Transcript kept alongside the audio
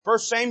1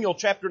 Samuel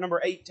chapter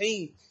number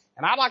 18.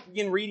 And I'd like to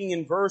begin reading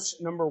in verse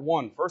number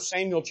 1. 1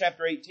 Samuel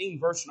chapter 18,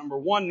 verse number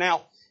 1. Now,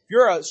 if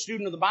you're a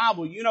student of the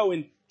Bible, you know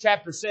in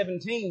chapter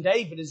 17,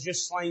 David has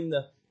just slain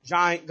the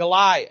giant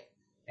Goliath.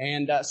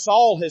 And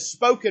Saul has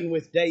spoken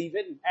with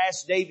David and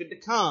asked David to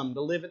come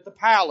to live at the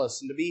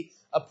palace and to be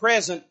a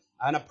present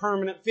and a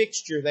permanent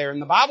fixture there.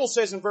 And the Bible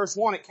says in verse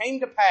 1, it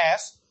came to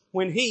pass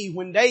when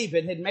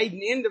David had made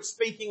an end of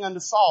speaking unto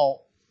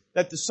Saul,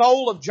 that the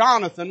soul of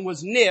Jonathan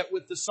was knit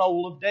with the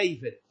soul of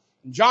David.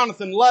 And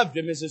Jonathan loved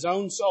him as his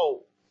own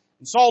soul.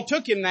 And Saul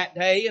took him that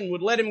day and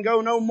would let him go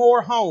no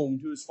more home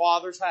to his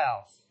father's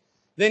house.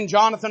 Then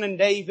Jonathan and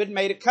David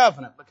made a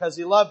covenant because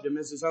he loved him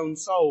as his own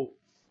soul.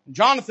 And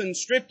Jonathan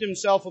stripped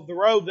himself of the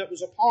robe that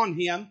was upon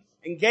him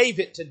and gave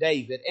it to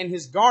David, and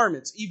his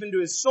garments, even to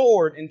his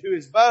sword and to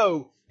his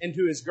bow and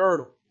to his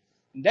girdle.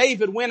 And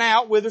David went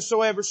out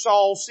whithersoever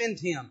Saul sent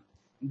him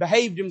and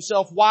behaved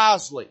himself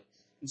wisely.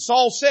 And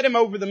Saul set him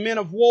over the men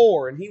of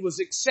war, and he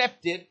was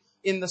accepted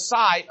in the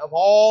sight of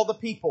all the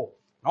people,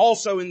 and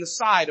also in the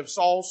sight of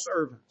Saul's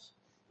servants.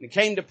 And it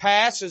came to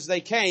pass as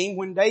they came,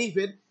 when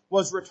David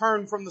was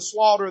returned from the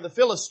slaughter of the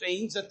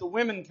Philistines, that the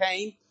women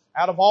came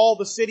out of all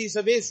the cities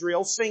of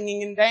Israel,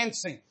 singing and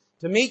dancing,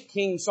 to meet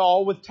King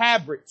Saul with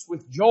tabrets,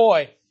 with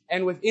joy,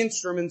 and with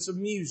instruments of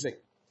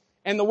music.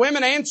 And the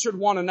women answered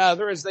one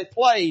another as they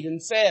played,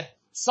 and said,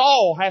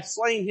 Saul hath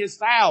slain his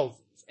thousands,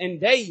 and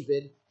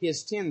David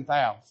his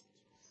 10,000.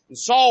 And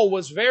Saul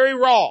was very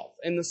wroth,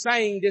 and the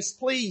saying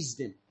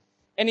displeased him.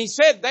 And he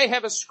said, they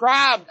have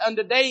ascribed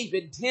unto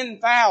David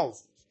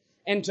 10,000,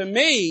 and to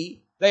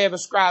me they have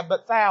ascribed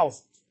but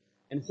thousands.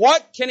 And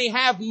what can he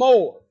have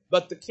more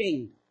but the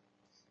kingdom?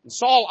 And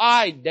Saul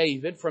eyed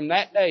David from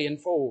that day and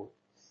forward.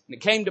 And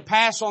it came to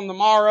pass on the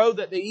morrow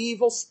that the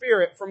evil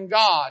spirit from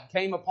God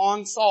came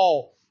upon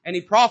Saul, and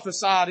he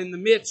prophesied in the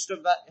midst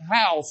of the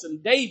house.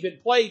 And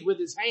David played with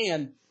his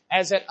hand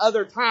as at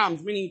other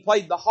times, meaning he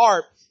played the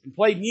harp and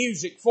played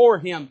music for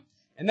him.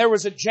 And there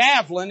was a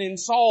javelin in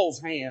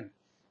Saul's hand.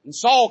 And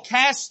Saul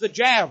cast the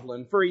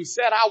javelin, for he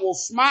said, I will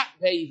smite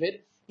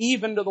David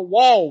even to the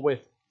wall with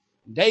it.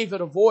 And David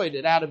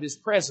avoided out of his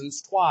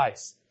presence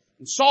twice.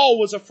 And Saul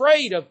was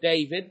afraid of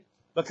David,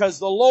 because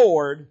the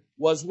Lord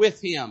was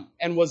with him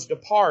and was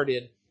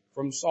departed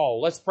from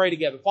Saul. Let's pray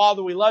together.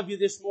 Father, we love you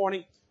this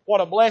morning.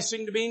 What a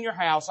blessing to be in your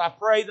house. I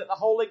pray that the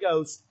Holy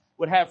Ghost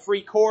would have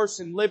free course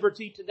and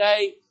liberty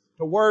today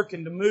to work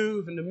and to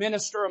move and to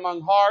minister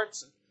among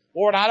hearts.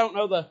 Lord, I don't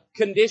know the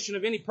condition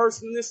of any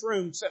person in this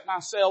room except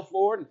myself,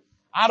 Lord. And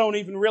I don't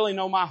even really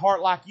know my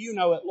heart like you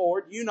know it,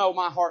 Lord. You know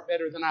my heart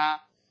better than I.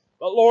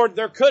 But Lord,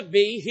 there could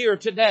be here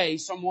today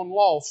someone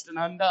lost and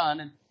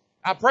undone. And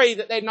I pray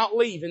that they not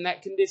leave in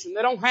that condition.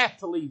 They don't have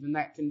to leave in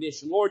that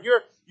condition. Lord,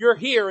 you're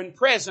here and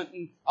present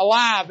and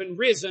alive and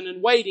risen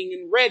and waiting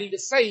and ready to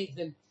save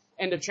them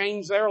and to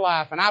change their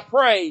life. And I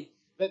pray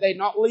that they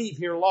not leave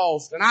here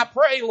lost. And I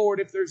pray,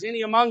 Lord, if there's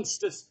any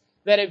amongst us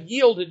that have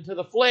yielded to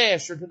the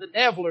flesh or to the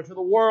devil or to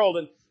the world,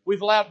 and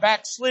we've allowed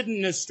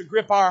backsliddenness to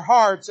grip our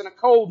hearts and a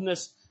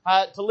coldness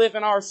to live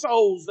in our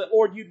souls, that,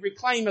 Lord, you'd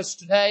reclaim us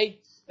today,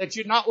 that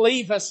you'd not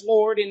leave us,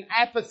 Lord, in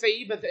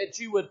apathy, but that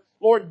you would,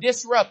 Lord,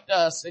 disrupt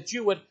us, that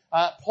you would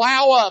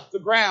plow up the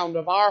ground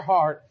of our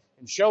heart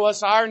and show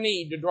us our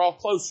need to draw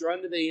closer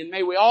unto thee. And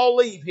may we all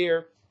leave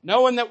here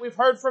knowing that we've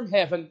heard from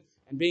heaven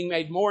and being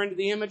made more into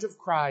the image of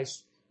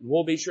Christ. And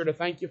we'll be sure to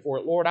thank you for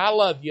it. Lord, I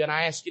love you, and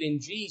I ask it in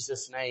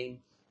Jesus' name.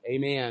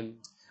 Amen.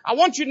 I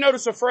want you to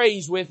notice a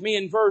phrase with me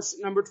in verse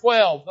number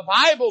 12. The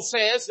Bible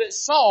says that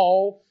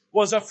Saul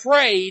was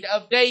afraid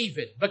of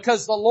David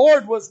because the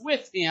Lord was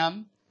with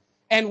him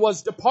and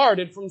was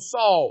departed from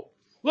Saul.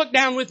 Look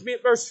down with me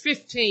at verse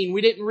 15.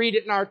 We didn't read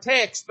it in our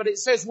text, but it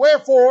says,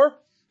 wherefore,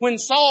 when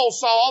Saul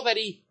saw that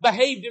he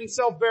behaved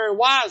himself very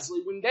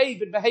wisely, when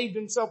David behaved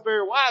himself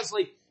very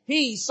wisely,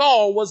 he,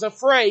 Saul, was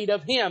afraid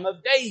of him,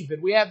 of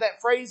David. We have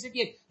that phrase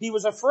again. He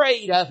was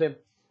afraid of him.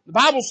 The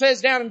Bible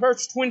says down in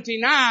verse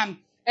 29,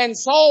 and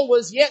Saul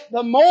was yet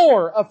the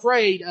more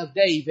afraid of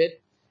David,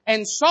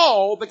 and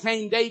Saul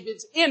became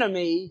David's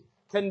enemy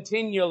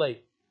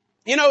continually.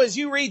 You know, as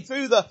you read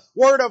through the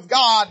Word of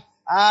God,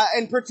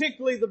 and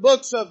particularly the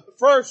books of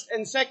 1st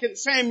and 2nd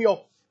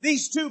Samuel,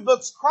 these two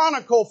books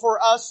chronicle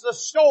for us the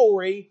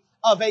story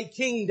of a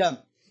kingdom.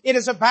 It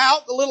is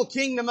about the little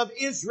kingdom of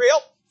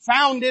Israel,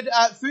 founded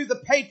through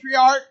the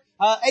patriarch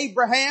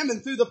Abraham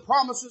and through the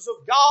promises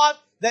of God,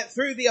 that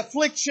through the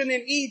affliction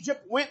in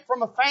Egypt went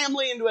from a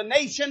family into a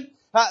nation,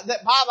 that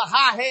by the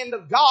high hand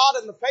of God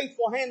and the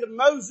faithful hand of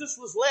Moses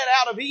was led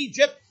out of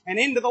Egypt and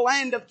into the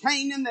land of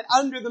Canaan, that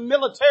under the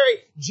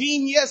military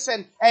genius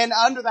and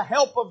under the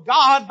help of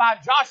God by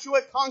Joshua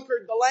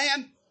conquered the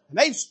land. And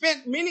they've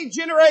spent many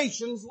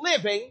generations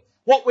living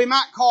what we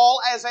might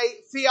call as a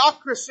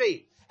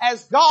theocracy,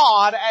 as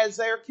God as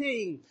their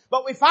king.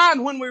 But we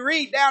find when we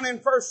read down in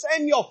 1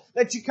 Samuel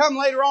that you come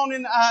later on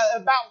in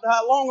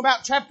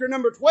about chapter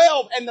number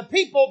 12, and the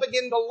people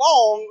begin to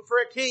long for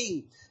a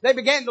king. They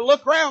began to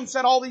look around and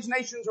said, all these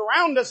nations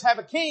around us have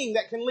a king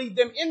that can lead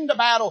them into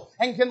battle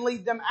and can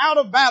lead them out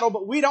of battle,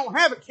 but we don't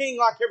have a king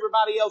like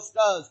everybody else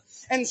does.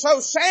 And so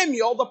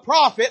Samuel, the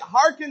prophet,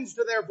 hearkens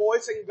to their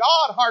voice, and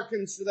God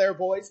hearkens to their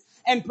voice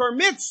and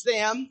permits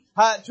them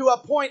to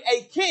appoint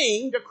a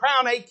king, to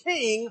crown a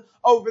king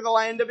over the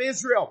land of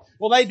Israel.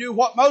 Well, they do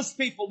what most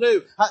people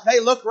do. They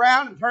look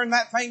around and turn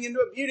that thing into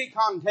a beauty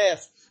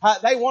contest.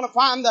 They want to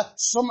find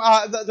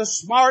the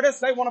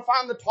smartest. They want to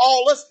find the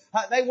tallest.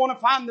 They want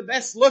to find the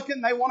best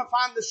looking. They want to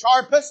find the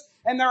sharpest.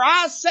 And their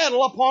eyes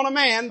settle upon a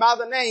man by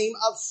the name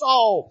of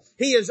Saul.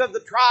 He is of the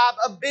tribe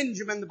of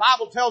Benjamin. The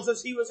Bible tells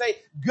us he was a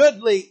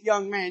goodly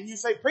young man. You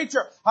say,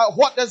 preacher,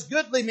 what does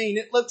goodly mean?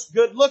 It looks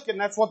good looking.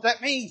 That's what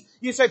that means.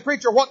 You say,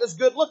 preacher, what does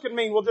good looking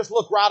mean? Well, just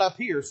look right up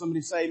here.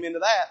 Somebody say amen to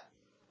that.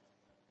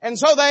 And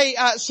so they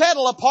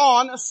settle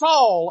upon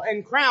Saul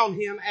and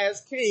crown him as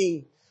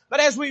king. But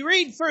as we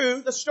read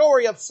through the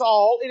story of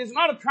Saul, it is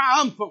not a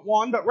triumphant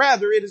one, but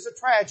rather it is a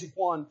tragic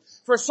one.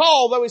 For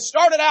Saul, though he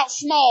started out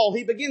small,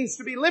 he begins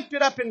to be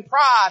lifted up in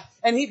pride,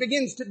 and he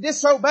begins to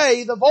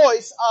disobey the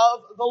voice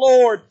of the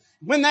Lord.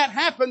 When that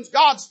happens,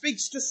 God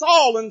speaks to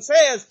Saul and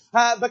says,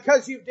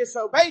 because you've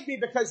disobeyed me,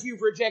 because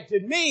you've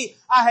rejected me,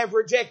 I have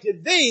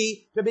rejected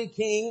thee to be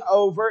king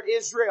over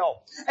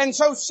Israel. And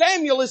so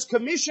Samuel is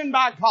commissioned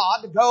by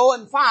God to go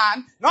and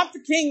find not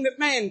the king that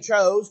man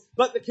chose,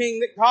 but the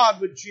king that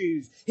God would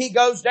choose. He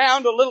goes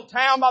down to a little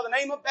town by the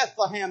name of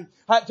Bethlehem,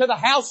 to the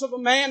house of a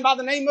man by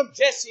the name of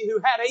Jesse who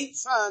had 8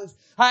 sons.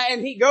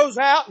 And he goes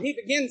out and he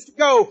begins to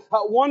go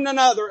one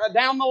another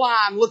down the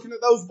line looking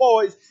at those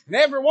boys. And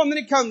everyone that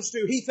he comes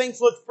to, he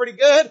thinks looks pretty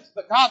good,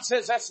 but God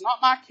says, that's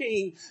not my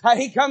king.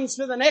 He comes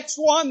to the next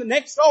one, the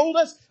next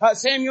oldest.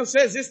 Samuel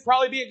says, this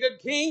probably be a good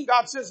king.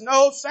 God says,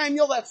 no,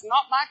 Samuel, that's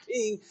not my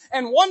king.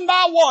 And one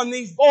by one,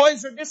 these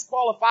boys are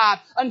disqualified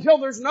until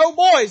there's no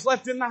boys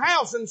left in the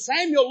house. And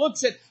Samuel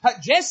looks at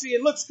Jesse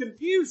and looks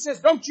confused,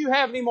 says, don't you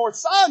have any more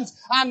sons?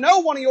 I know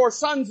one of your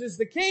sons is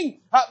the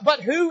king,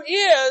 but who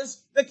is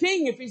the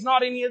king if he's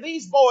not any of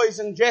these boys?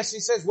 And Jesse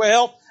says,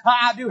 well,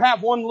 I do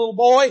have one little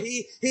boy.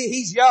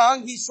 He's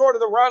young. He's sort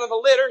of the run of the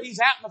litter. He's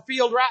out in the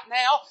field right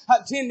now,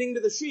 tending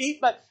to the sheep,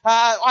 but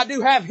I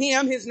do have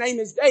him. His name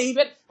is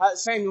David.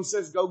 Samuel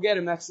says, go get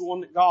him. That's the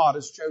one that God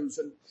has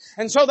chosen.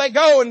 And so they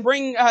go and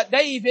bring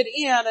David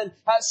in, and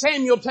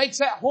Samuel takes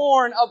that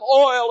horn of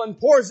oil and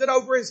pours it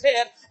over his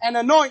head and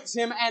anoints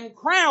him and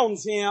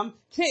crowns him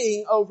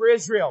king over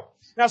Israel.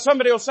 Now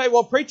somebody will say,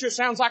 well, preacher,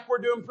 sounds like we're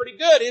doing pretty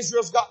good.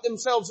 Israel's got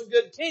themselves a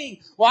good king.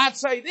 Well, I'd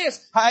say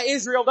this,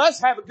 Israel does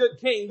have a good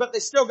king, but they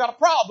still got a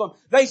problem.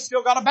 They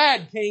still got a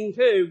bad king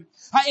too.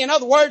 In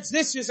other words,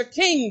 this is a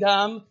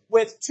kingdom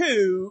with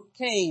 2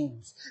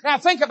 kings. Now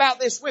think about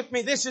this with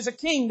me. This is a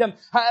kingdom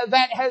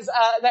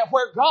that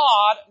where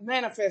God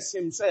manifests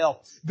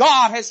himself.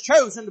 God has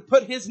chosen to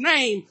put his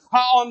name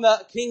on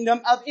the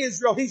kingdom of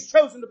Israel. He's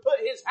chosen to put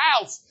his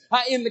house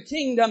in the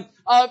kingdom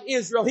of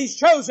Israel. He's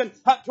chosen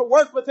to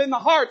work within the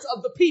hearts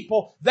of the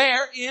people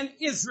there in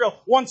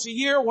Israel. Once a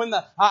year when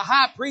the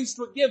high priest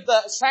would give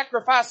the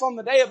sacrifice on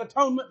the Day of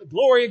Atonement, the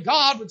glory of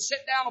God would sit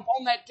down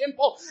upon that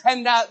temple,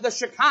 and the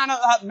Shekinah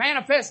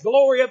manifest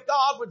glory of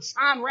God would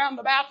shine round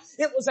about.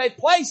 It was a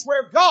place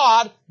where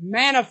God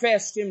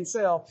manifests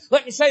himself.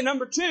 Let me say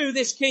number 2,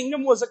 this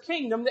kingdom was a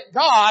kingdom that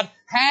God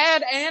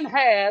had and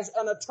has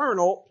an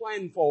eternal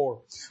plan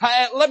for.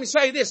 Let me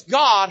say this,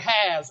 God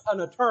has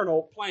an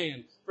eternal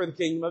plan for the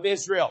kingdom of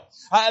Israel.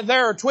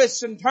 There are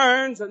twists and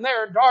turns, and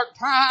there are dark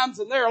times,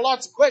 and there are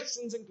lots of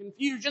questions and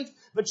confusions,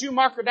 but you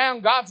mark her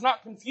down, God's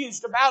not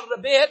confused about it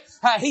a bit.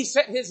 He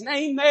set his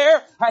name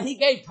there. He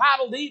gave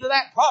title deed to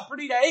that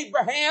property to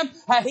Abraham.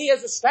 He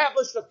has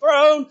established a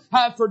throne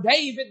for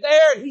David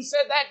there, and he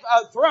said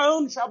that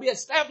throne shall be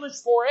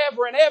established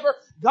forever and ever.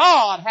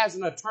 God has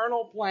an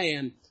eternal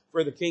plan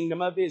for the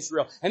kingdom of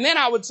Israel. And then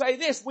I would say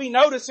this, we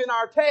notice in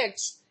our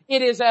text,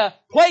 it is a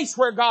place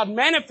where God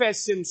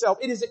manifests himself.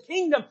 It is a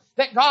kingdom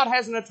that God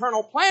has an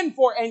eternal plan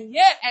for, and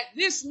yet at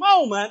this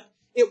moment,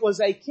 it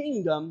was a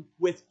kingdom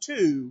with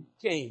 2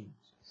 kings.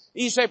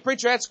 You say,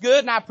 preacher, that's good,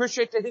 and I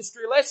appreciate the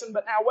history lesson,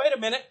 but now wait a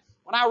minute.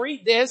 When I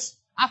read this,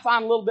 I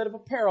find a little bit of a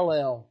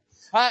parallel.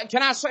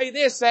 Can I say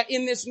this, that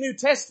in this New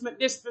Testament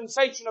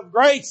dispensation of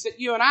grace that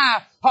you and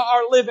I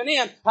are living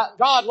in,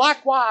 God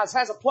likewise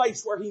has a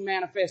place where he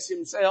manifests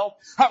himself.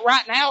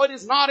 Right now it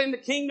is not in the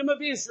kingdom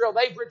of Israel.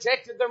 They've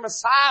rejected their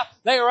Messiah.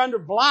 They are under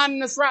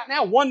blindness right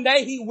now. One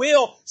day he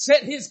will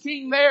set his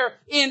king there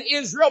in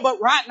Israel.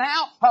 But right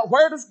now,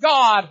 where does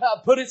God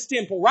put his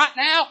temple? Right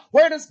now,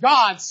 where does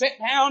God sit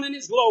down in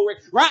his glory?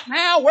 Right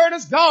now, where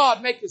does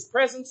God make his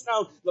presence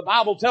known? The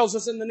Bible tells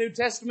us in the New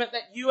Testament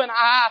that you and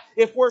I,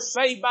 if we're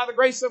saved by the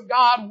grace of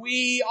God,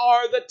 we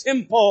are the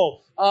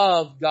temple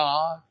of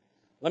God.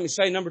 Let me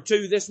say number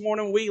 2 this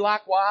morning, we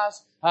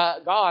likewise,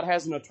 God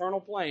has an eternal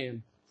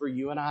plan for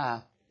you and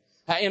I.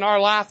 In our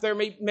life, there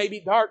may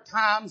be dark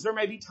times. There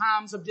may be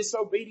times of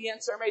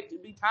disobedience. There may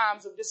be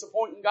times of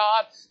disappointing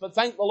God. But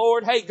thank the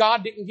Lord, hey,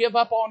 God didn't give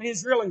up on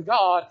Israel, and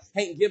God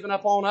ain't giving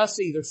up on us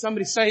either.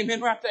 Somebody say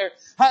amen right there.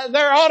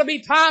 There ought to be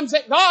times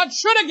that God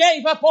should have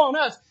gave up on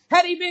us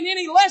had He been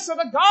any less of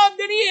a God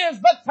than He is.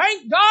 But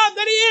thank God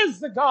that He is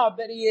the God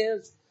that He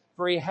is,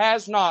 for He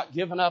has not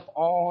given up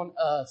on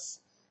us.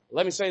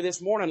 Let me say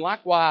this morning,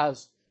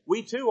 likewise,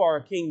 we too are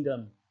a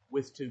kingdom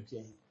with two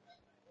kings.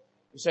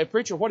 You say,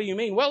 preacher, what do you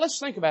mean? Well, let's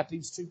think about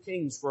these two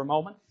kings for a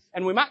moment,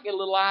 and we might get a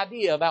little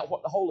idea about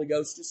what the Holy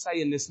Ghost is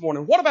saying this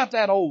morning. What about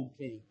that old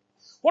king?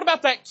 What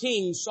about that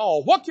King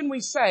Saul? What can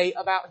we say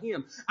about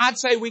him? I'd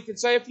say we could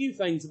say a few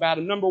things about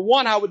him. Number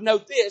one, I would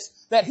note this,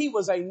 that he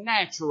was a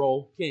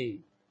natural king.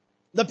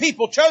 The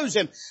people chose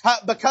him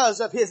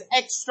because of his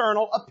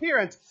external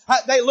appearance.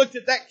 They looked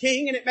at that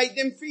king and it made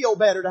them feel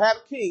better to have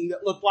a king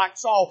that looked like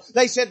Saul.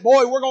 They said,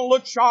 boy, we're going to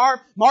look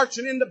sharp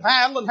marching into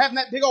battle and having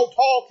that big old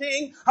tall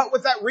king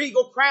with that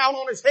regal crown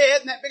on his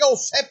head and that big old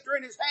scepter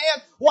in his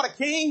hand. What a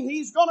king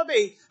he's going to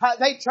be.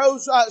 They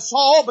chose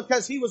Saul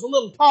because he was a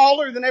little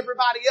taller than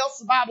everybody else,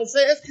 the Bible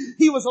says.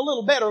 He was a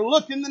little better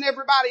looking than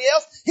everybody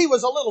else. He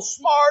was a little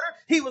smarter.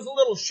 He was a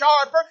little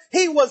sharper.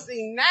 He was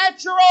the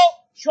natural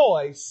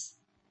choice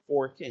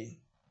for a king.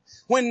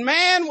 When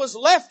man was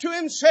left to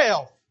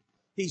himself,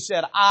 he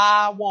said,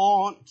 I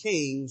want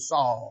King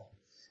Saul.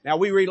 Now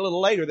we read a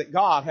little later that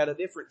God had a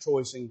different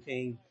choice in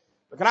king.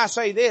 But can I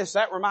say this?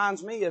 That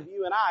reminds me of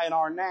you and I in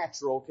our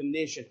natural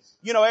condition.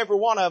 You know, every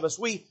one of us,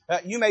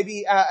 you may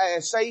be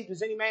as saved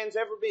as any man's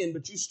ever been,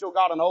 but you still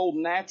got an old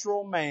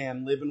natural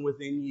man living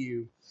within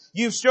you.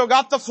 You've still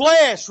got the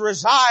flesh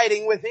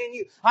residing within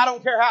you. I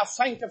don't care how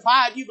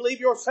sanctified you believe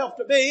yourself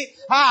to be.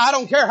 I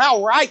don't care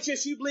how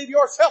righteous you believe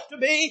yourself to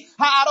be.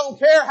 I don't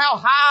care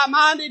how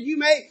high-minded you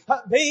may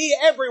be.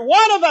 Every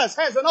one of us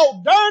has an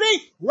old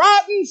dirty,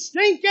 rotten,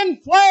 stinking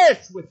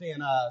flesh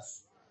within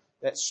us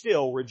that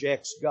still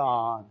rejects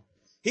God.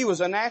 He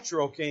was a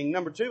natural king.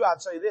 Number two,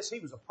 I'd say this, he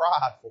was a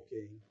prideful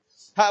king.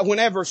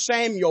 Whenever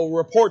Samuel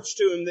reports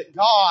to him that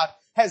God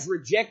has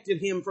rejected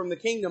him from the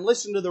kingdom,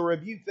 listen to the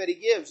rebuke that he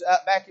gives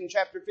back in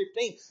chapter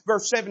 15,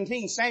 verse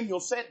 17.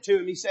 Samuel said to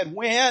him, he said,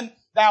 when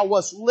thou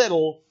wast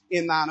little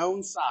in thine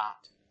own sight,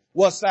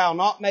 wast thou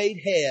not made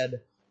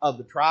head of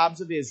the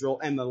tribes of Israel,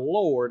 and the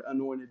Lord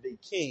anointed thee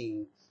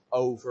king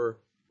over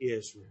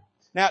Israel.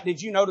 Now, did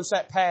you notice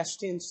that past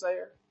tense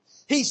there?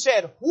 He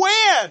said,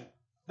 when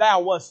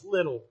thou wast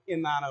little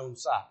in thine own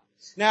sight.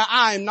 Now,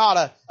 I am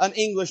not an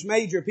English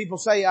major. People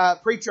say,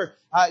 preacher,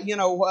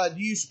 do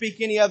you speak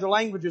any other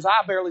languages?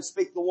 I barely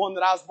speak the one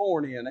that I was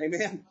born in.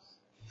 Amen.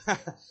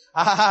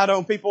 I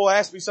don't, people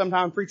ask me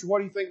sometimes, preacher, what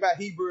do you think about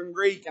Hebrew and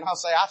Greek? And I'll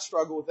say, I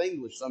struggle with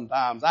English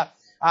sometimes.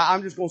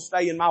 I'm just going to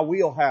stay in my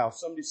wheelhouse.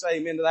 Somebody say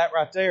amen to that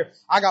right there.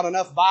 I got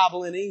enough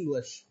Bible in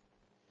English.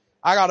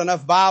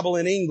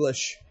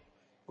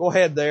 Go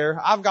ahead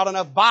there. I've got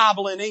enough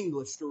Bible in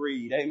English to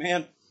read.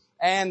 Amen.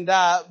 And,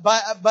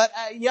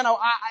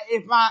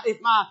 if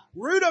my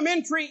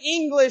rudimentary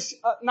English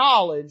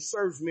knowledge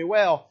serves me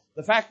well,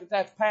 the fact that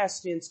that's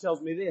past tense tells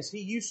me this.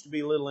 He used to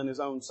be little in his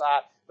own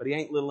sight, but he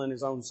ain't little in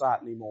his own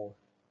sight anymore.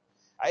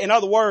 In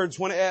other words,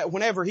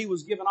 whenever he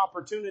was given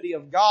opportunity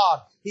of God,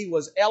 he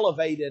was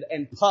elevated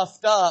and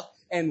puffed up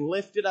and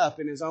lifted up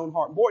in his own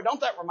heart. Boy,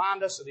 don't that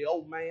remind us of the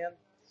old man?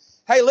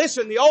 Hey,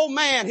 listen, the old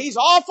man, he's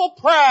awful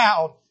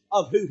proud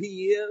of who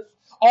he is.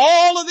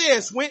 All of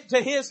this went to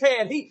his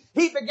head. He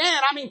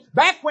began,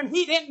 back when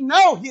he didn't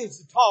know he was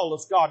the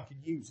tallest, God could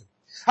use him.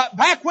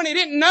 Back when he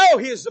didn't know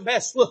he was the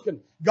best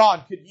looking,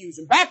 God could use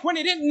him. Back when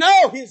he didn't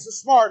know he was the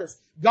smartest,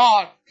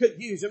 God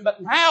could use him.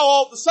 But now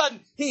all of a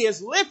sudden, he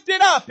is lifted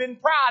up in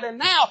pride, and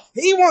now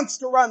he wants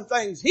to run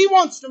things. He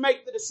wants to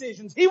make the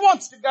decisions. He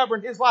wants to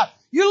govern his life.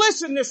 You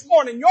listen this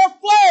morning, your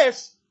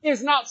flesh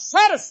is not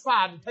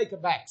satisfied to take a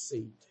back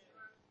seat.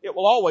 It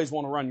will always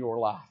want to run your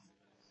life.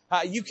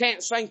 You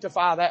can't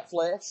sanctify that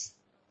flesh.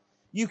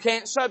 You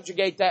can't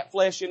subjugate that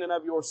flesh in and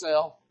of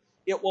yourself.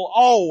 It will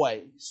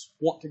always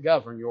want to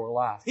govern your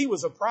life. He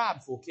was a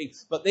prideful king.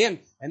 But then,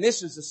 and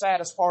this is the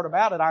saddest part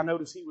about it, I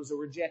notice he was a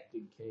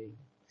rejected king.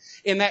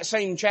 In that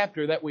same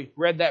chapter that we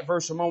read that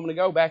verse a moment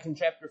ago, back in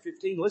chapter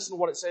 15, listen to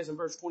what it says in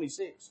verse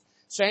 26.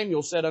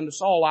 Samuel said unto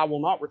Saul, I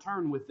will not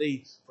return with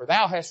thee, for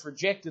thou hast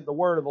rejected the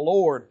word of the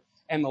Lord,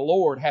 and the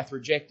Lord hath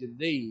rejected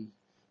thee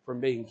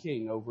from being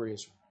king over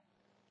Israel.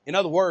 In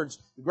other words,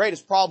 the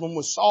greatest problem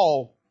with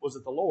Saul was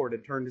that the Lord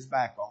had turned his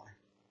back on him.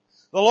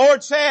 The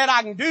Lord said,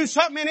 I can do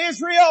something in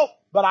Israel,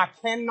 but I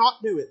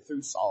cannot do it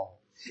through Saul.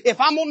 If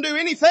I'm going to do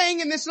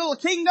anything in this little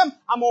kingdom,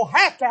 I'm going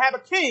to have a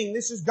king.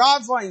 This is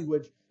God's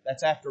language.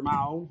 That's after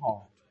my own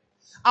heart.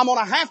 I'm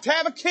going to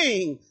have a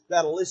king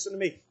that'll listen to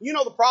me. You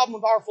know the problem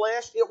with our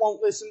flesh? It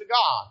won't listen to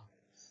God.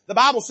 The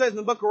Bible says in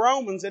the book of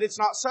Romans that it's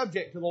not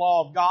subject to the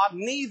law of God,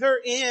 neither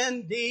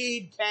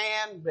indeed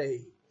can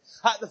be.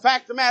 The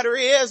fact of the matter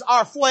is,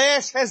 our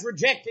flesh has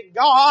rejected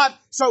God,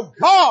 so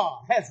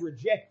God has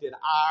rejected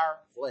our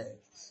flesh.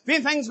 If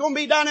anything's going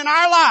to be done in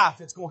our life,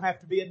 it's going to have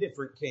to be a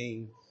different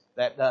king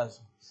that does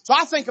it. So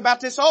I think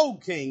about this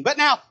old king. But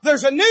now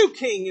there's a new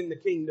king in the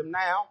kingdom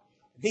now.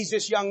 He's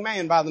this young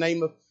man by the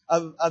name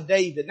of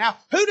David. Now,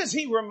 who does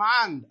he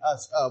remind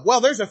us of?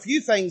 Well, there's a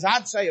few things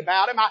I'd say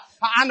about him.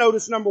 I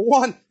notice, number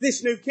one,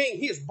 this new king,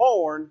 he is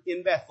born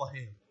in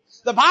Bethlehem.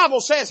 The Bible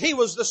says he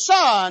was the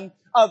son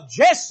of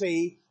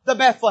Jesse the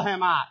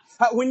Bethlehemite.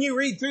 When you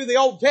read through the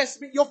Old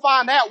Testament, you'll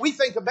find out we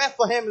think of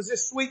Bethlehem as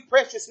this sweet,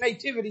 precious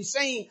nativity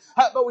scene.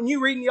 But when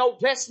you read in the Old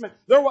Testament,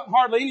 there wasn't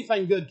hardly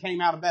anything good came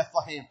out of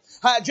Bethlehem.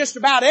 Just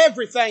about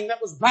everything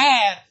that was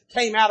bad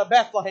came out of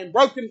Bethlehem.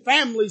 Broken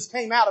families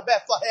came out of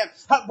Bethlehem.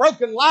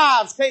 Broken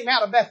lives came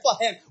out of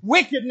Bethlehem.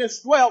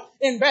 Wickedness dwelt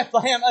in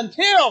Bethlehem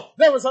until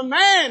there was a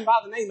man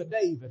by the name of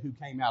David who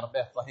came out of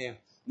Bethlehem.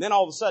 And then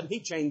all of a sudden, he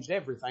changed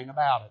everything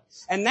about it.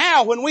 And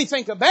now when we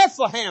think of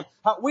Bethlehem,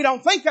 we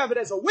don't think of it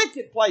as a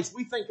wicked place.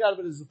 We think of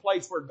it as a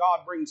place where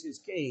God brings His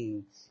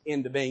king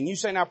into being. You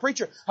say, now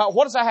preacher,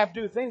 what does that have to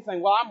do with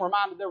anything? Well, I'm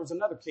reminded there was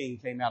another king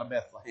came out of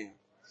Bethlehem.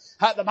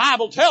 The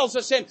Bible tells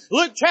us in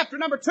Luke chapter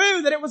number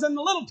 2 that it was in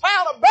the little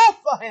town of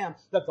Bethlehem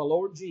that the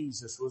Lord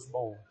Jesus was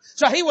born.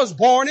 So He was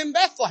born in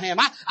Bethlehem.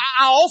 I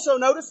also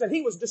noticed that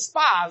He was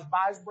despised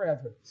by His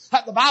brethren.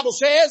 The Bible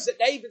says that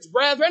David's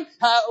brethren,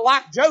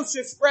 like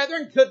Joseph's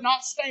brethren, could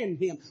not stand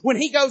him. When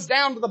he goes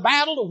down to the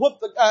battle to whoop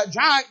the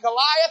giant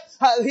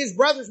Goliath, his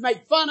brothers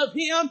make fun of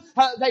him.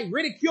 They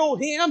ridicule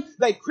him.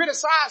 They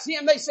criticize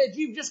him. They said,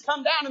 you've just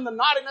come down in the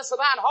naughtiness of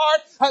thine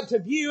heart to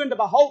view and to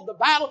behold the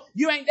battle.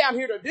 You ain't down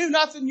here to do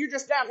nothing. You're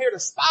just down here to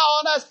spy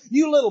on us.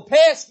 You little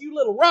pest, you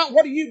little runt.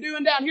 What are you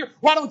doing down here?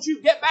 Why don't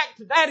you get back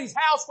to Daddy's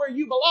house where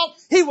you belong?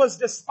 He was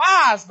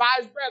despised by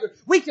his brethren.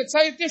 We could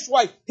say it this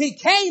way. He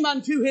came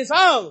unto His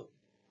own,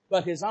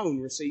 but His own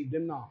received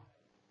Him not.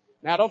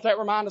 Now don't that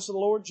remind us of the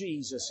Lord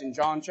Jesus in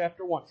John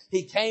chapter 1?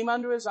 He came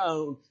unto His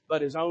own,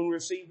 but His own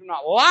received Him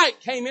not. Light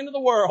came into the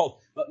world,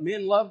 but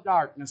men loved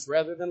darkness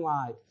rather than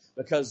light,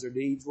 because their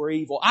deeds were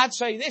evil. I'd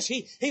say this,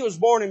 he was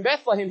born in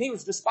Bethlehem. He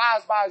was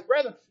despised by his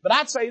brethren. But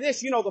I'd say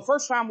this, the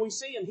first time we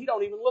see him, he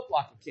don't even look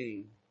like a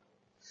king.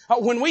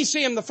 When we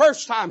see him the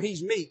first time,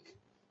 he's meek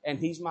and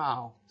he's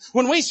mild.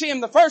 When we see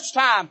him the first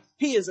time,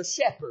 he is a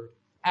shepherd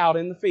out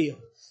in the field.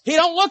 He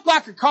don't look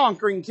like a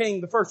conquering king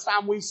the first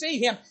time we see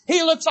him.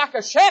 He looks like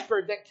a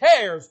shepherd that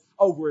cares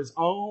over his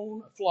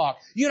own flock.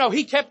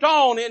 He kept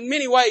on in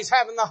many ways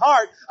having the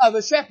heart of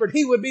a shepherd.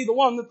 He would be the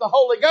one that the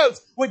Holy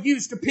Ghost would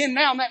use to pin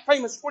down that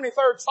famous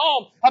 23rd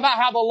Psalm about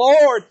how the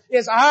Lord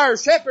is our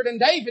shepherd.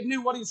 And David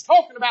knew what he was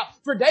talking about.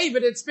 For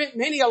David had spent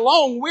many a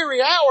long,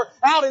 weary hour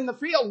out in the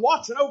field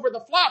watching over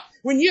the flock.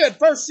 When you had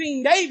first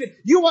seen David,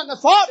 you wouldn't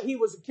have thought he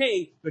was a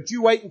king. But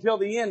you wait until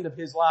the end of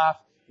his life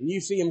and you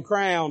see him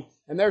crowned.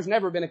 And there's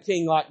never been a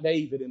king like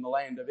David in the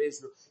land of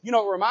Israel.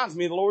 It reminds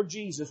me of the Lord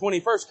Jesus. When He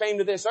first came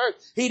to this earth,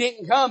 He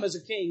didn't come as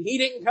a king. He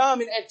didn't come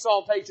in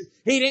exaltation.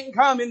 He didn't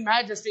come in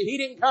majesty. He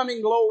didn't come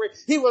in glory.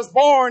 He was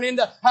born in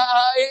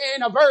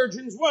a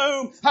virgin's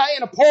womb,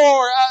 in a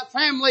poor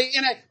family,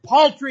 in a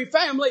paltry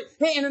family,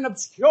 in an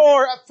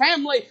obscure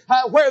family,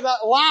 where the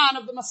line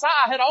of the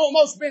Messiah had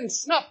almost been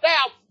snuffed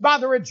out by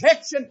the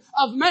rejection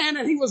of man,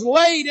 and He was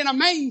laid in a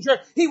manger.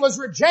 He was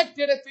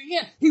rejected at the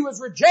end. He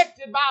was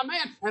rejected by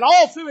man, and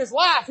all through His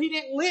life, He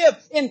didn't live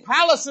in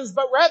palaces,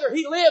 but rather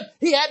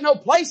He had no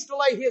place to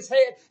lay His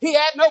head. He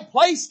had no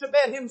place to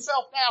bed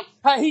Himself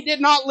down. He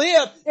did not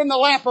live in the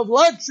lap of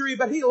luxury,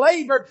 but He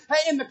labored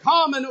in the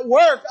common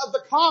work of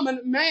the common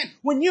man.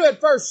 When you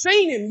had first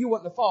seen Him, you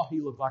wouldn't have thought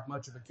He looked like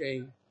much of a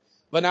king.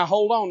 But now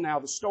hold on now,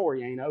 the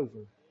story ain't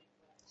over.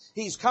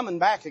 He's coming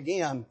back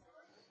again.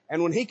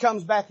 And when He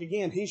comes back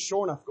again, He's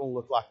sure enough going to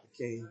look like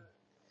the king.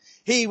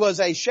 He was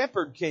a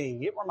shepherd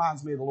king. It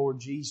reminds me of the Lord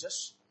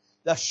Jesus.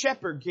 The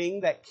shepherd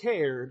king that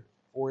cared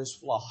for His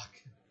flock.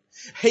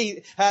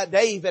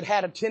 David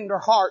had a tender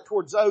heart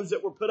towards those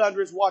that were put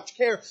under his watch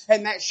care,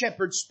 and that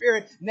shepherd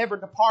spirit never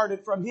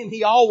departed from him.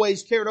 He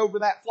always cared over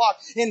that flock.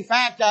 In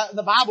fact,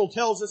 the Bible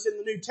tells us in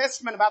the New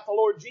Testament about the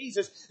Lord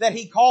Jesus that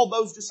He called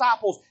those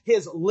disciples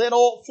His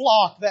little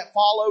flock that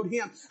followed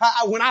Him.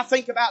 When I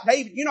think about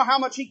David, you know how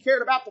much he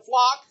cared about the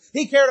flock?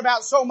 He cared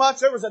about so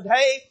much. There was a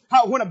day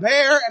when a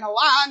bear and a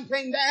lion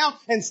came down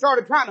and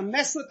started trying to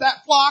mess with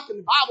that flock. And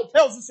the Bible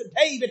tells us that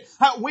David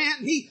went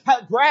and he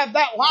grabbed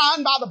that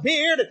lion by the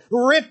beard and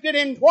ripped it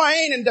in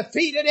twain and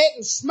defeated it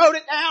and smote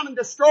it down and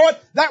destroyed.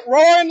 That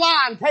roaring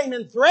lion came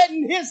and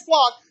threatened his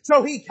flock.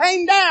 So he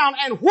came down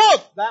and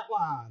whooped that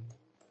lion.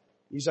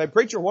 You say,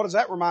 preacher, what does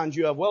that remind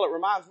you of? Well, it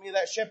reminds me of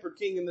that shepherd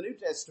king in the New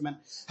Testament.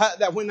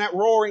 That when that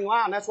roaring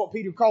lion, that's what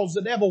Peter calls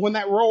the devil, when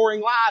that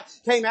roaring lion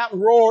came out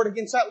and roared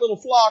against that little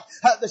flock,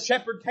 the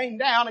shepherd came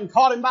down and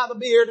caught him by the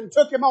beard and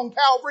took him on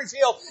Calvary's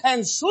hill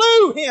and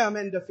slew him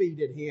and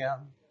defeated him.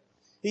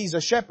 He's a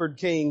shepherd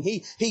king.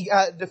 He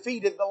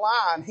defeated the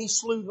lion. He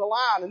slew the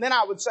lion. And then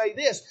I would say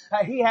this,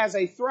 he has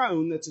a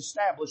throne that's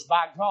established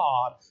by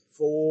God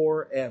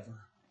forever.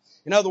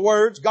 In other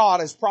words, God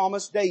has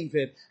promised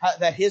David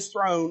that his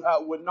throne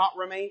would not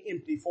remain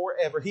empty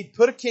forever. He'd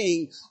put a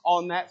king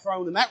on that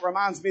throne, and that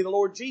reminds me of the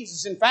Lord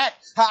Jesus. In fact,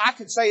 I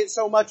could say it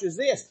so much as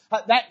this.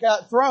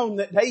 That throne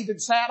that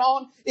David sat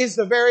on is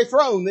the very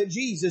throne that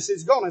Jesus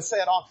is going to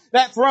sit on.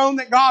 That throne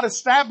that God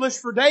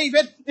established for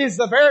David is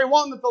the very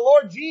one that the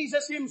Lord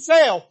Jesus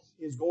himself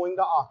is going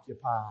to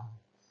occupy.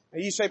 Now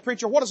you say,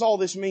 preacher, what does all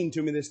this mean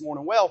to me this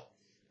morning? Well,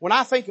 when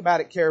I think about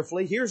it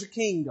carefully, here's a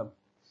kingdom.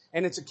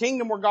 And it's a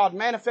kingdom where God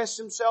manifests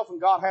himself and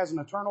God has an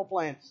eternal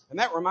plan. And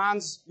that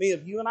reminds me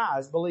of you and I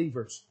as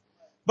believers.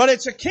 But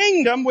it's a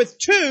kingdom with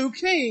two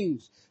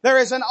kings. There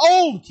is an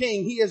old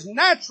king. He is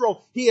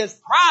natural. He is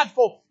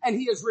prideful. And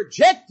he is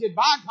rejected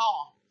by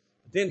God.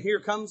 But then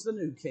here comes the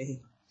new king.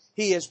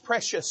 He is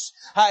precious.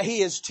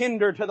 He is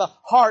tender to the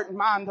heart and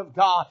mind of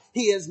God.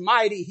 He is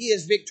mighty. He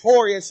is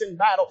victorious in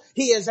battle.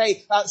 He is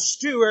a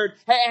steward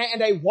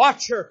and a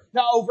watcher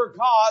over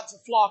God's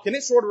flock. And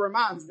it sort of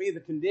reminds me of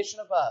the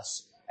condition of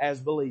us as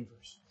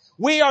believers.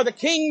 We are the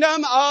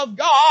kingdom of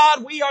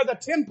God. We are the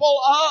temple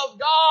of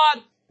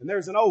God. And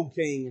there's an old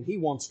king and he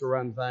wants to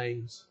run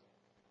things.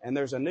 And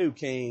there's a new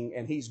king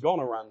and he's going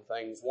to run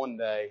things one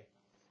day.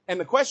 And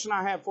the question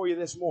I have for you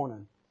this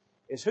morning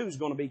is, who's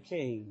going to be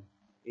king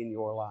in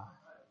your life?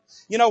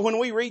 You know, when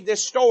we read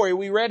this story,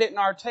 we read it in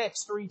our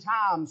text 3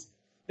 times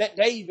that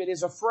David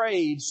is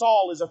afraid.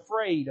 Saul is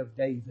afraid of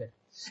David.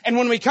 And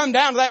when we come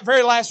down to that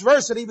very last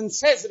verse, it even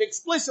says it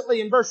explicitly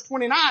in verse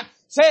 29,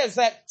 says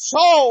that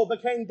Saul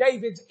became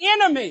David's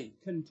enemy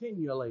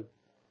continually.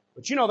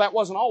 But you know, that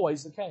wasn't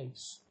always the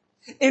case.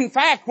 In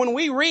fact, when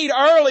we read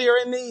earlier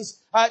in these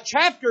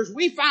chapters,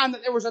 we find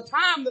that there was a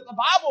time that the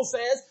Bible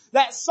says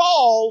that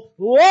Saul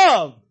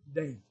loved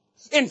David.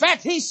 In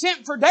fact, he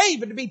sent for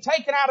David to be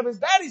taken out of his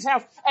daddy's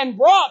house and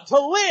brought to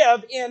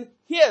live in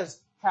his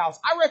house.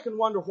 I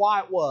wonder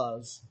why it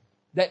was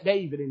that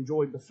David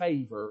enjoyed the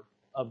favor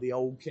of the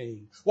old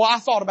king. Well, I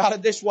thought about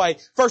it this way.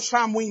 First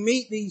time we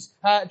meet these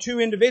two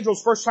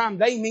individuals, first time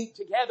they meet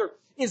together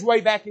is way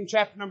back in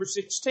chapter number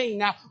 16.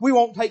 Now, we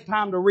won't take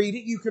time to read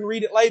it. You can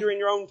read it later in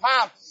your own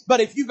time.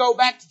 But if you go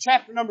back to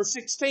chapter number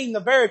 16, the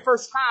very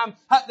first time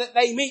that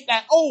they meet,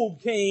 that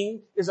old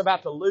king is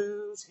about to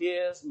lose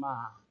his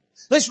mind.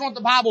 Listen to what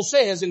the Bible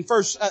says in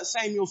 1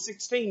 Samuel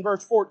 16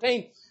 verse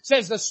 14. It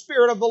says, the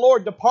Spirit of the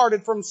Lord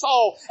departed from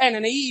Saul, and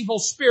an evil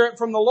spirit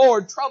from the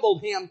Lord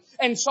troubled him.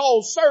 And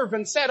Saul's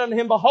servant said unto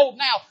him, behold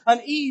now,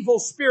 an evil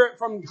spirit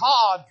from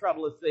God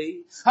troubleth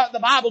thee. The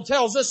Bible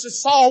tells us that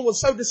Saul was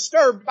so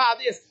disturbed by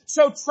this,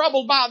 so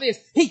troubled by this.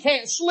 He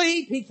can't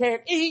sleep, he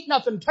can't eat,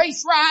 nothing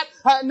tastes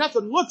right,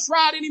 nothing looks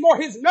right anymore.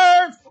 His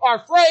nerves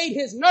are frayed,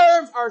 his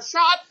nerves are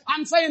shot.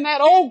 I'm saying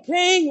that old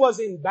king was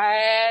in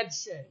bad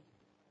shape.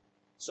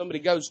 Somebody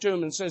goes to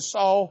him and says,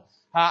 Saul,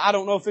 I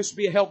don't know if this would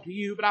be a help to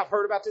you, but I've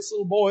heard about this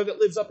little boy that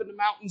lives up in the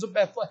mountains of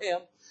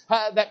Bethlehem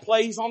that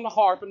plays on the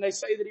harp, and they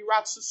say that he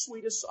writes the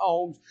sweetest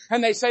songs,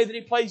 and they say that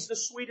he plays the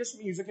sweetest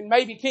music. And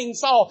maybe King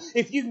Saul,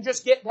 if you can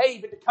just get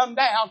David to come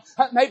down,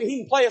 maybe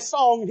he can play a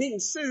song and he can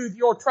soothe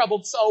your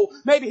troubled soul.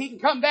 Maybe he can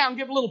come down and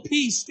give a little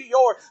peace to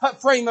your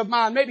frame of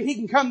mind. Maybe he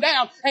can come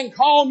down and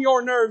calm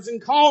your nerves and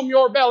calm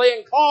your belly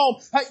and calm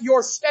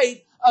your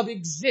state of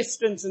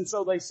existence. And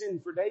so they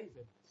send for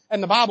David.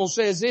 And the Bible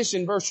says this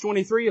in verse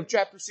 23 of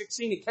chapter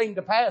 16, it came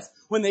to pass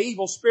when the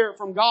evil spirit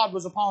from God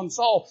was upon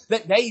Saul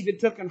that David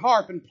took an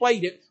harp and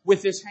played it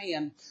with his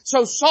hand.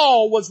 So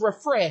Saul was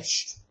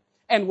refreshed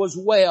and was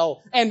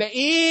well, and the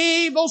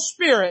evil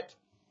spirit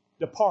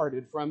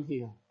departed from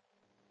him.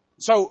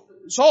 So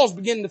Saul's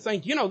beginning to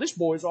think, you know, this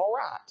boy's all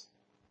right.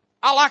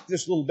 I like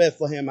this little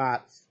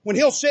Bethlehemite. When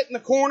he'll sit in the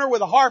corner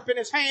with a harp in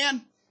his hand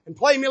and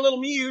play me a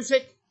little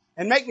music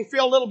and make me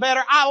feel a little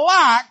better, I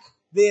like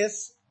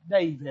this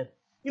David.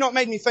 You know, it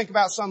made me think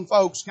about some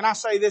folks. Can I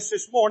say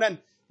this morning?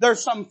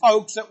 There's some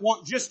folks that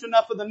want just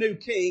enough of the new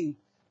king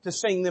to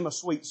sing them a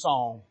sweet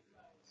song.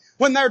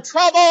 When they're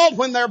troubled,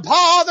 when they're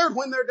bothered,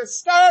 when they're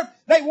disturbed,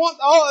 they want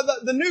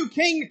the new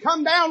king to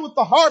come down with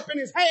the harp in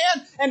his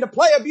hand and to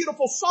play a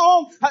beautiful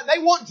song.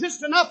 They want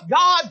just enough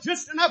God,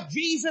 just enough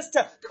Jesus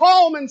to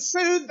calm and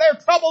soothe their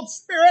troubled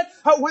spirit.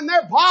 When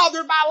they're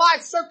bothered by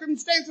life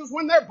circumstances,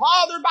 when they're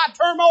bothered by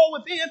turmoil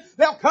within,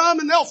 they'll come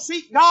and they'll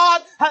seek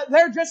God.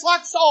 They're just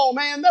like Saul,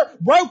 man. They're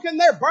broken,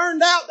 they're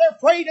burned out, they're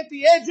frayed at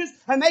the edges,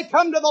 and they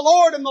come to the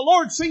Lord, and the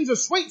Lord sings a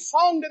sweet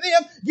song to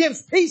them,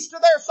 gives peace to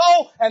their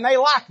soul, and they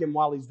like Him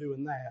while He's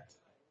doing that.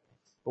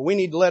 But we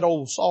need to let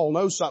old Saul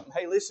know something.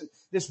 Hey, listen,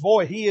 this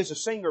boy, he is a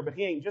singer, but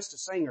he ain't just a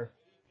singer.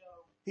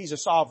 He's a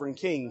sovereign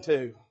king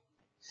too.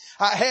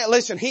 Hey,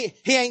 listen, he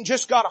ain't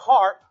just got a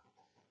harp.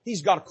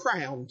 He's got a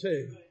crown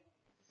too.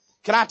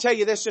 Can I tell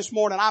you this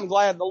morning? I'm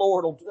glad the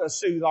Lord will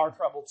soothe our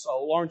troubled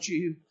soul, aren't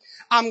you?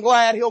 I'm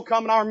glad He'll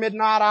come in our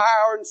midnight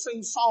hour and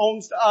sing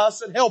songs to us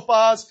that help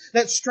us,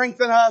 that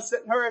strengthen us,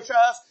 that nourish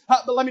us.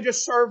 But let me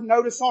just serve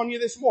notice on you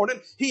this morning.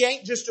 He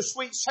ain't just a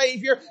sweet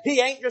Savior. He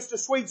ain't just a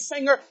sweet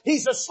singer.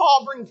 He's a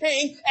sovereign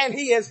King, and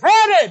He is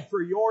headed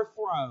for your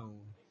throne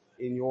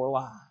in your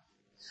life.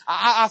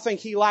 I think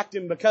He liked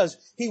Him because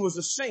He was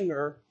a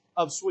singer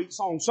of sweet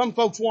songs. Some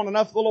folks want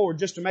enough of the Lord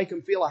just to make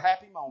them feel a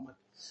happy moment.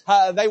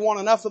 They want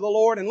enough of the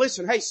Lord. And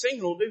listen, hey,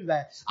 singing will do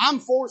that. I'm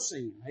for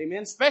singing.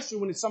 Amen. Especially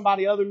when it's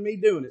somebody other than me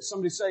doing it.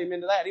 Somebody say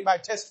amen to that.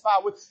 Anybody testify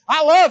with?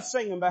 I love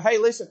singing, but hey,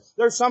 listen,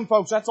 there's some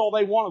folks, that's all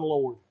they want of the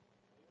Lord.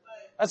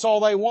 That's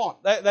all they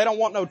want. They don't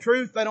want no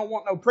truth. They don't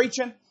want no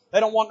preaching. They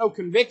don't want no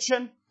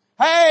conviction.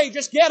 Hey,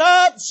 just get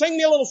up, sing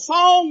me a little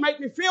song, make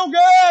me feel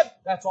good.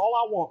 That's all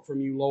I want from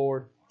you,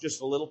 Lord.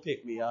 Just a little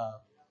pick me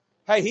up.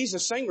 Hey, He's a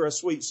singer of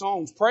sweet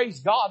songs.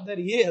 Praise God that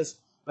He is,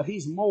 but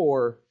He's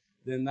more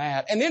than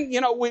that. And then,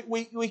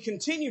 we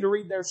continue to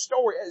read their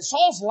story.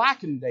 Saul's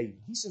liking David.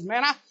 He says,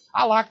 man,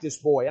 I like this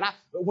boy.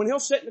 But when he'll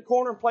sit in the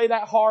corner and play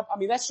that harp, I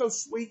mean, that's so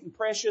sweet and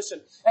precious.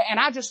 And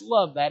I just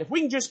love that. If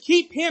we can just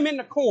keep him in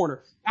the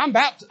corner, I'm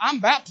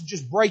about to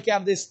just break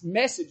out of this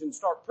message and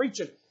start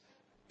preaching.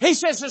 He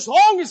says, as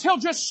long as he'll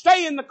just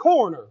stay in the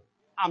corner,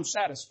 I'm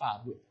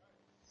satisfied with it.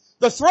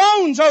 The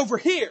throne's over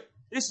here.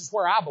 This is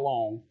where I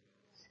belong.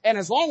 And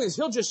as long as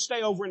he'll just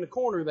stay over in the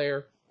corner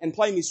there and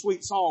play me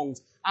sweet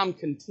songs, I'm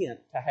content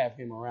to have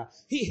him around.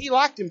 He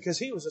liked him because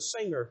he was a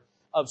singer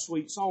of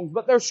sweet songs.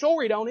 But their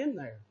story don't end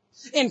there.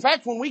 In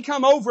fact, when we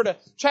come over to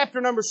chapter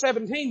number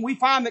 17, we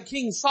find that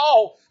King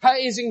Saul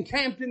is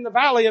encamped in the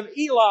valley of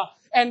Elah.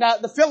 And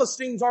the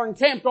Philistines are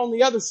encamped on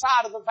the other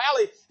side of the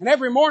valley. And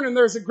every morning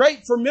there's a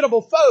great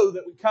formidable foe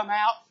that would come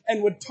out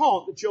and would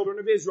taunt the children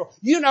of Israel.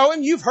 You know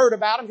him. You've heard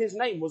about him. His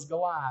name was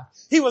Goliath.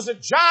 He was a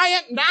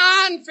giant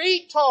 9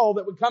 feet tall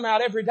that would come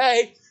out every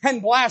day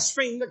and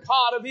blaspheme the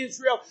God of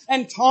Israel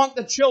and taunt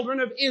the children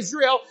of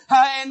Israel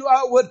and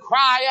would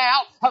cry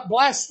out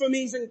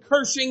blasphemies and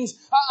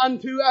cursings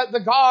unto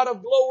the God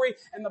of glory.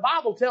 And the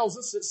Bible tells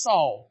us that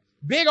Saul,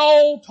 big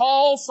old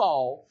tall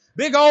Saul,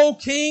 big old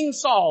King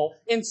Saul,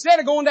 instead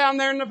of going down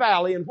there in the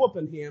valley and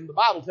whooping him, the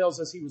Bible tells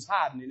us he was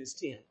hiding in his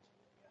tent.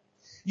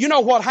 You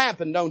know what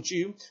happened, don't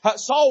you?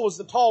 Saul was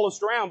the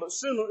tallest around, but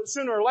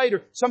sooner or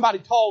later, somebody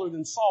taller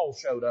than Saul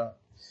showed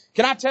up.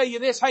 Can I tell you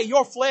this? Hey,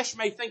 your flesh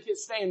may think it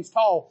stands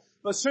tall,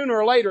 but sooner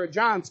or later, a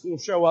giant's going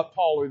to show up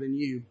taller than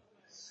you.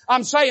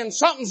 I'm saying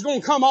something's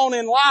going to come on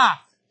in life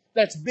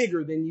that's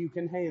bigger than you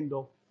can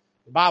handle.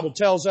 The Bible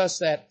tells us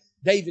that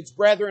David's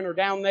brethren are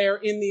down there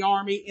in the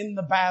army, in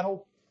the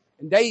battle.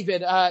 And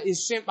David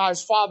is sent by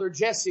his father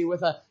Jesse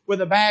with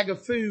a bag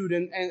of food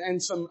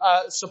and some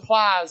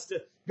supplies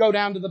to go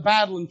down to the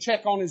battle and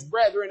check on his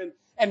brethren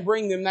and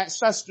bring them that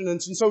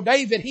sustenance. And so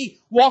David, he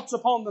walks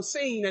upon the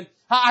scene, and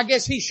I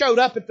guess he showed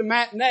up at the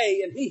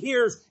matinee, and he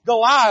hears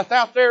Goliath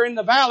out there in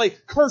the valley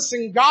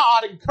cursing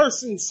God and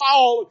cursing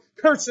Saul,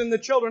 and cursing the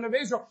children of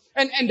Israel.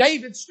 And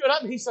David stood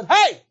up and he said,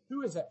 "Hey,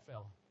 who is that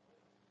fellow?"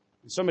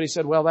 And somebody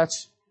said, "Well,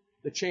 that's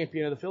the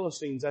champion of the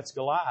Philistines. That's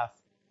Goliath."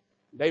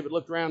 David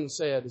looked around and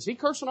said, "Is he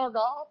cursing our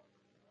God?"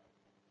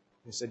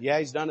 He said, "Yeah,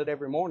 he's done it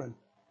every morning."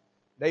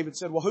 David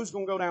said, "Well, who's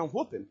going to go down and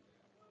whoop him?"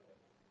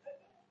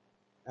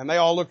 And they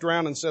all looked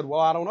around and said, "Well,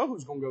 I don't know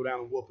who's going to go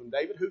down and whoop him,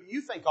 David. Who do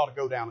you think ought to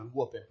go down and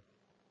whoop him?"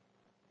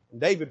 And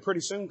David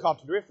pretty soon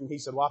caught the drift, and he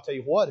said, "Well, I'll tell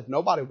you what, if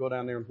nobody will go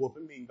down there and whoop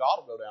him, me and God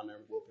will go down there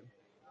and whoop him."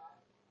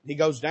 He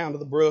goes down to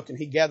the brook, and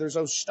he gathers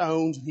those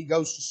stones, and he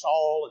goes to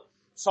Saul, and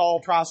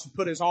Saul tries to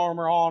put his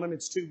armor on him.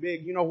 It's too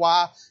big. You know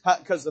why?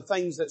 Because the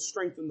things that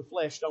strengthen the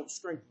flesh don't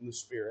strengthen the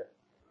spirit.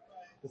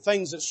 The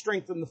things that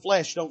strengthen the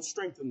flesh don't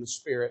strengthen the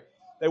spirit.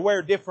 They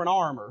wear different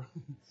armor.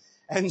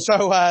 And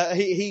so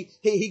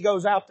he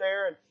goes out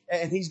there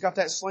and he's got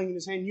that sling in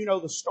his hand. You know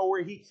the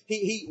story.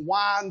 He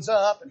winds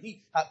up and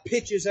he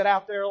pitches it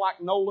out there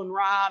like Nolan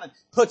Ryan and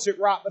puts it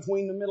right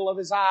between the middle of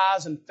his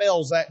eyes and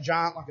fells that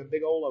giant like a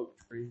big old oak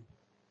tree.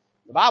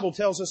 The Bible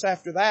tells us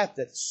after that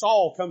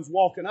Saul comes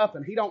walking up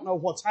and he don't know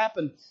what's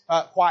happened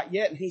quite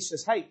yet. And he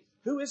says, "Hey,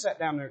 who is that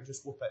down there that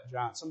just whooped that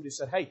giant?" Somebody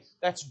said, "Hey,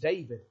 that's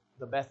David,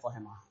 the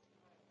Bethlehemite."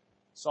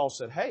 Saul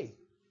said, "Hey,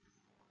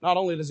 not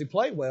only does he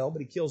play well,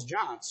 but he kills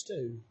giants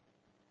too.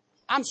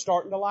 I'm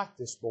starting to like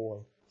this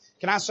boy."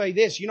 Can I say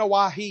this? You know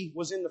why he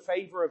was in the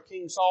favor of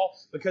King Saul?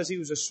 Because he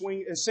was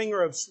a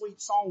singer of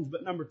sweet songs.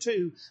 But number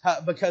two,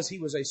 because he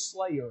was a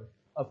slayer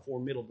of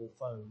formidable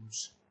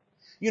foes.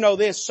 You know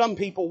this, some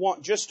people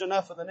want just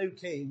enough of the new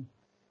king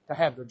to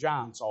have their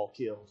giants all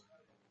killed.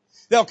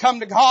 They'll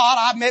come to God.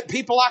 I've met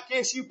people like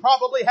this. You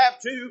probably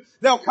have too.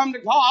 They'll come to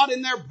God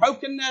in their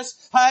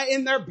brokenness,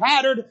 in their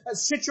battered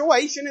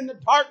situation, in the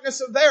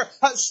darkness of their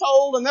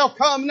soul. And they'll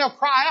come and they'll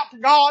cry out to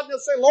God. And they'll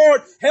say,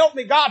 "Lord, help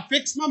me. God,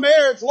 fix my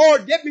marriage.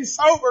 Lord, get me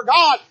sober.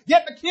 God,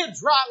 get my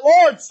kids right.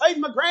 Lord, save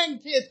my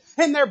grandkids."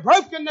 In their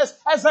brokenness,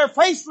 as they're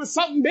faced with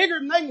something bigger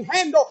than they can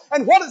handle.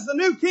 And what does the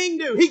new king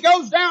do? He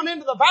goes down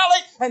into the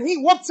valley and he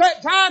whoops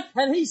that giant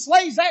and he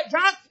slays that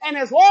giant. And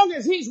as long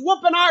as he's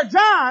whooping our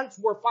giants,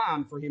 we're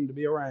fine for him to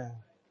be around.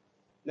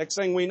 Next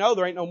thing we know,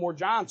 there ain't no more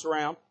giants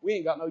around. We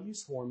ain't got no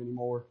use for him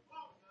anymore.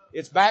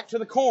 It's back to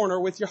the corner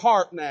with your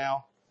heart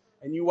now.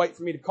 And you wait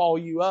for me to call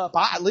you up.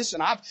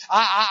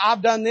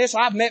 I've done this.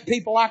 I've met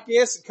people like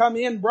this that come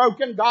in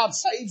broken. God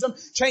saves them,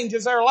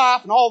 changes their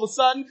life, and all of a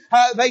sudden,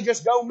 they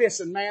just go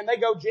missing, man. They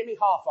go Jimmy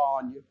Hoffa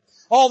on you.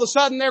 All of a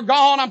sudden they're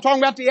gone. I'm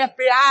talking about the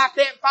FBI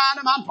can't find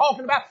them. I'm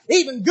talking about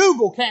even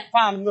Google can't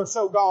find them. They're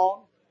so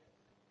gone.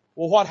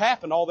 Well, what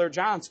happened? All their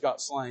giants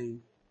got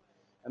slain.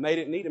 And they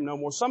didn't need him no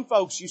more. Some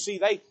folks, you see,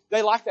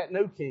 they like that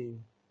new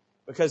king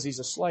because he's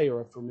a slayer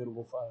of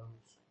formidable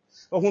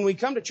foes. But when we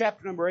come to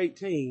chapter number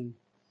 18,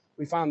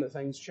 we find that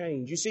things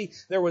change. You see,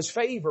 there was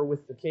favor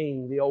with the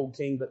king, the old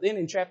king, but then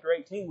in chapter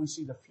 18 we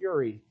see the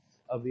fury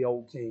of the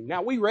old king.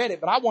 Now we read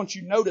it, but I want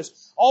you to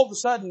notice, all of a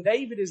sudden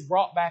David is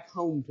brought back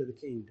home to the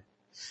kingdom.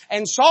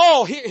 And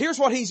Saul, here's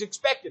what he's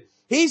expecting.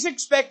 He's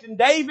expecting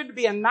David to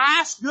be a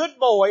nice, good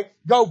boy,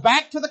 go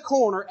back to the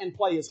corner and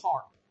play his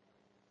harp.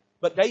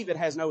 But David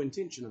has no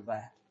intention of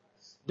that.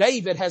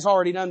 David has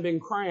already done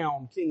been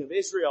crowned king of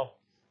Israel.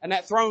 And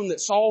that throne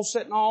that Saul's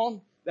sitting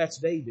on, that's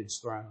David's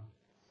throne.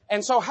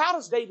 And so how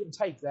does David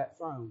take that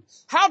throne?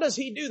 How does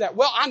he do that?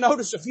 Well, I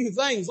noticed a few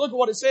things. Look at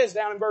what it says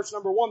down in verse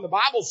number 1. The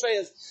Bible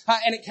says,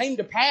 and it came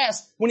to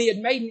pass when he had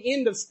made an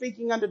end of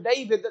speaking unto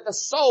David that the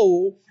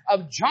soul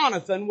of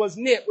Jonathan was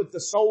knit with the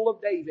soul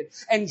of David.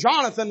 And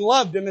Jonathan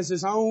loved him as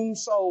his own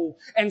soul.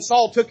 And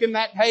Saul took him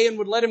that day and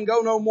would let him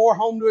go no more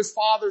home to his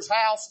father's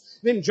house.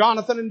 Then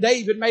Jonathan and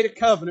David made a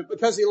covenant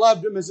because he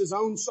loved him as his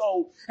own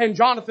soul. And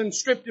Jonathan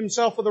stripped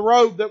himself of the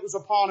robe that was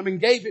upon him and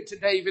gave it to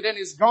David and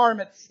his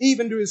garment,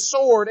 even to his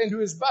sword and to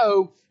his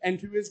bow and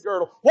to his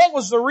girdle. What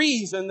was the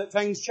reason that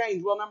things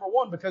changed? Well, number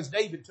one, because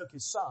David took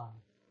his son.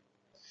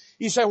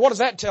 You say, what does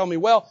that tell me?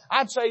 Well,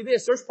 I'd say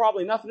this, there's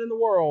probably nothing in the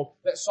world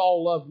that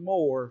Saul loved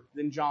more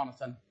than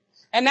Jonathan.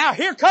 And now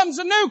here comes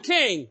a new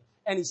king,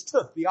 and he's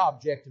took the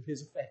object of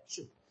his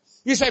affection.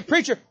 You say,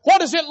 preacher,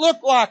 what does it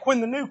look like when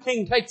the new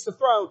king takes the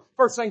throne?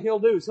 First thing he'll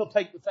do is he'll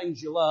take the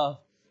things you love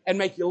and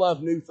make you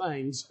love new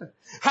things.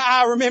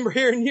 I remember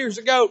hearing years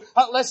ago,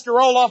 Lester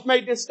Roloff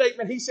made this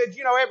statement. He said,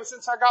 you know, ever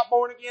since I got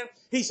born again,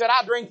 he said,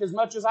 I drink as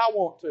much as I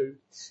want to.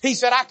 He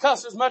said, I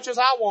cuss as much as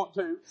I want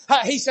to.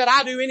 He said,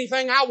 I do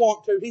anything I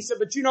want to. He said,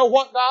 but you know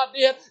what God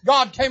did?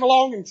 God came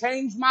along and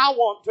changed my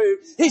want to.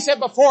 He said,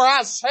 before I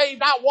was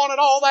saved, I wanted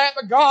all that,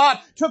 but God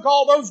took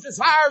all those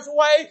desires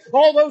away,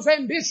 all those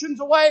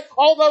ambitions away,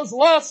 all those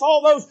lusts,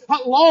 all those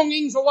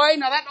longings away.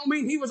 Now that don't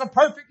mean he was a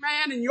perfect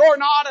man and you're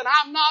not and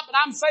I'm not, but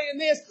I'm saying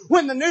this,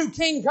 when the new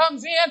king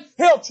comes in,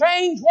 he'll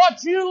change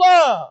what you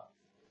love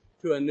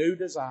to a new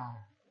desire.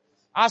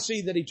 I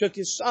see that he took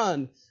his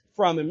son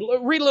from him.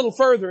 Read a little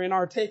further in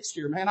our text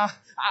here, man.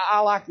 I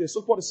like this.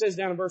 Look what it says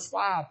down in verse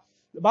 5.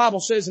 The Bible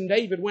says, and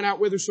David went out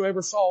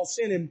whithersoever Saul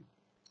sent him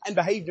and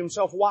behaved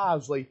himself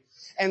wisely.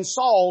 And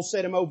Saul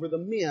set him over the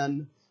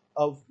men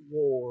of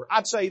war.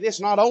 I'd say this,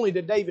 not only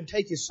did David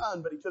take his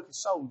son, but he took his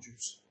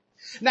soldiers.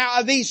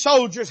 Now, these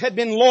soldiers had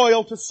been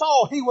loyal to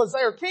Saul. He was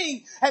their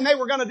king, and they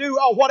were going to do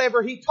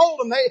whatever he told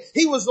them.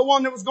 He was the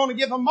one that was going to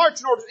give them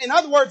marching orders. In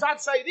other words, I'd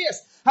say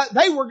this,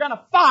 they were going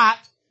to fight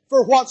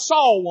for what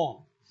Saul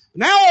wanted.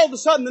 Now all of a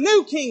sudden the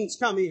new kings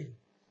come in,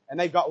 and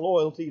they've got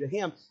loyalty to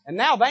him. And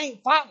now they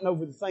ain't fighting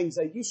over the things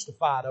they used to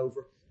fight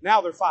over.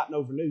 Now they're fighting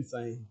over new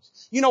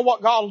things. You know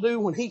what God will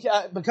do when He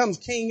becomes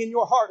king in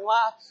your heart and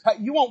life?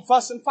 You won't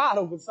fuss and fight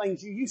over the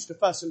things you used to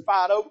fuss and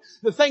fight over.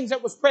 The things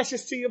that was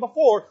precious to you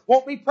before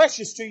won't be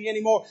precious to you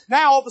anymore.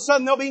 Now all of a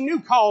sudden there'll be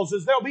new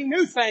causes, there'll be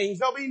new things,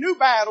 there'll be new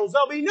battles,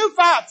 there'll be new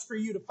fights for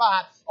you to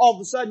fight. All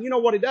of a sudden, you know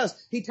what He does?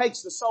 He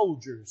takes the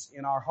soldiers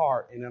in our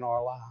heart and in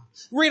our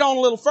lives. Read on a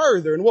little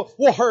further and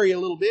we'll hurry a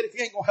little bit. If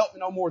you ain't going to help me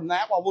no more than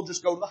that, well, we'll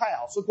just go to the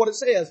house. Look what it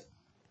says.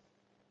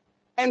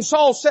 And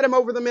Saul set him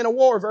over the men of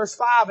war, verse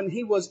 5, and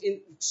he was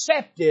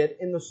accepted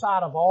in the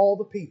sight of all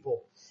the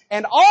people.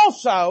 And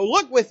also,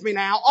 look with me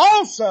now,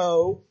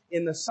 also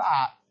in the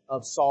sight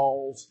of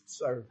Saul's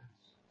servants.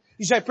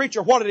 You say,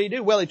 preacher, what did he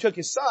do? Well, he took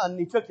his son, and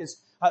he took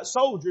his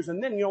soldiers,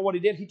 and then you know what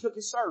he did? He took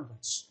his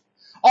servants.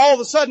 All of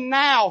a sudden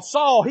now,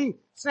 Saul, he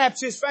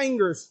snaps his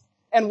fingers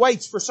and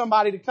waits for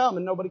somebody to come,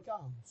 and nobody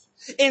comes.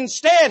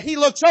 Instead, he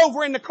looks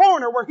over in the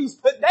corner where he's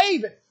put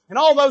David, and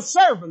all those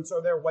servants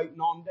are there waiting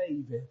on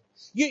David.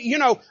 You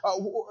know,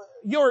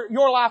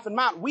 your life and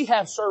mine, we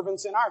have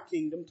servants in our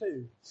kingdom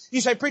too. You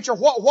say, preacher,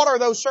 what are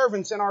those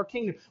servants in our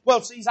kingdom? Well,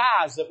 it's these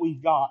eyes that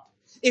we've got.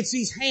 It's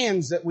these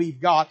hands that we've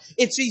got.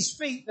 It's these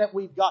feet that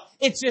we've got.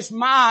 It's this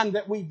mind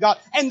that we've got.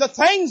 And the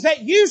things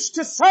that used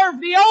to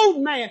serve the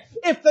old man,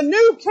 if the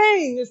new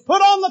king is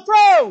put on the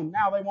throne,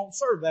 now they won't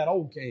serve that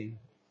old king.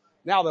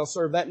 Now they'll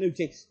serve that new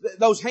king.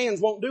 Those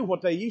hands won't do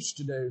what they used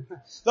to do.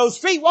 Those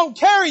feet won't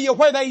carry you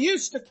where they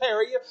used to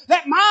carry you.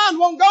 That mind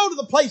won't go to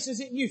the places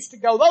it used to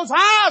go. Those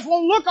eyes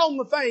won't look on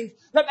the things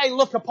that they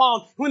look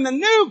upon when the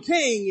new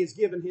king is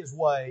given his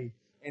way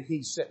and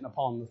he's sitting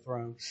upon the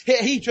throne.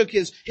 He took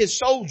his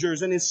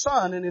soldiers and his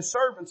son and his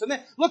servants. And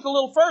then look a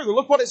little further.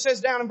 Look what it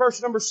says down in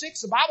verse number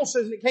 6. The Bible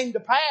says, and it came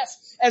to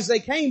pass as they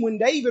came when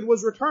David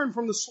was returned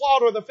from the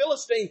slaughter of the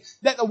Philistines,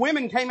 that the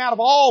women came out of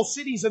all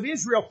cities of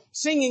Israel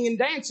singing and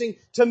dancing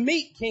to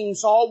meet King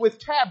Saul with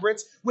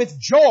tabrets, with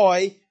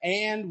joy,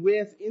 and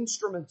with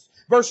instruments.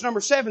 Verse number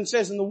 7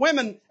 says, and the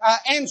women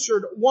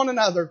answered one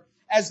another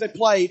as they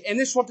played. And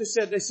this is what they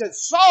said. They said,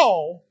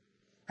 Saul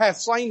hath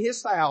slain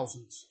his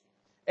thousands,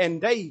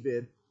 and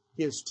David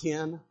his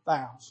 10,000.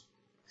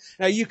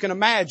 Now you can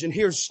imagine,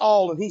 here's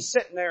Saul and he's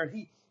sitting there and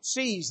he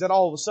sees that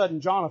all of a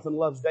sudden Jonathan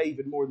loves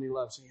David more than he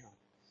loves him.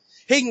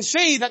 He can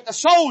see that the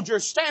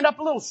soldiers stand up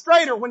a little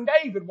straighter when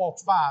David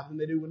walks by than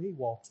they do when he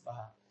walks by.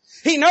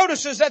 He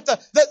notices that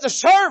the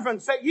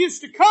servants that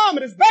used to come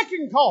at his beck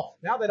and call,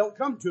 now they don't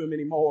come to him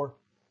anymore.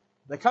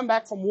 They come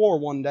back from war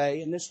one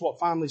day, and this is what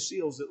finally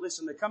seals it.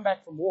 Listen, they come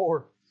back from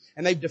war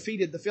and they've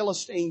defeated the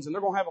Philistines and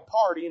they're going to have a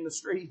party in the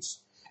streets.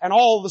 And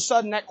all of a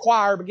sudden that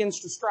choir begins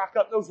to strike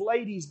up. Those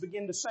ladies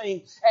begin to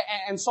sing.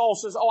 And Saul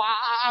says, oh,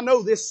 I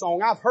know this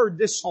song. I've heard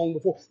this song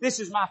before. This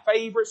is my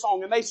favorite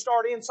song. And they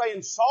start in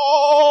saying,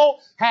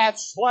 Saul hath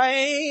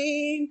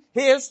slain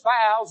his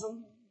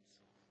thousands.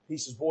 He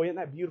says, boy, isn't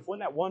that beautiful?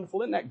 Isn't that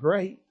wonderful? Isn't that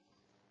great?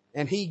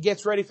 And he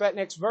gets ready for that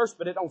next verse,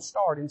 but it don't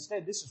start.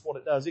 Instead, this is what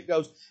it does. It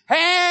goes,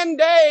 and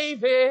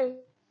David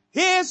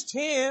his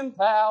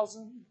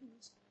 10,000.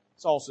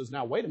 Saul says,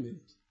 now wait a minute.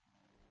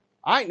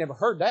 I ain't never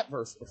heard that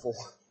verse before.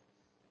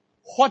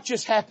 What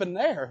just happened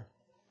there?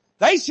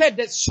 They said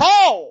that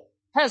Saul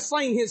has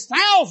slain his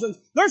thousands.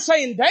 They're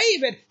saying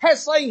David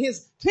has slain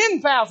his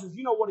 10,000s.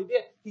 You know what he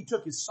did? He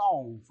took his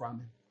song from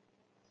him.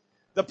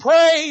 The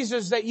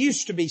praises that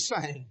used to be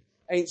sang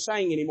ain't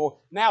sang anymore.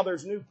 Now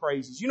there's new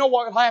praises. You know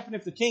what will happen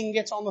if the king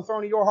gets on the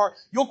throne of your heart?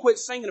 You'll quit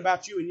singing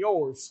about you and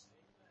yours,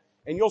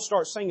 and you'll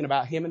start singing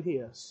about him and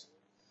his.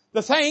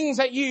 The things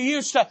that you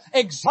used to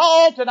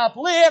exalt and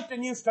uplift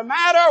and used to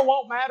matter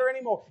won't matter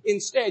anymore.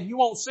 Instead, you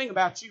won't sing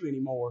about you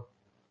anymore.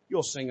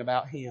 You'll sing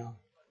about him.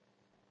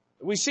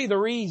 We see the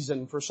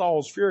reason for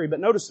Saul's fury, but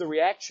notice the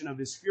reaction of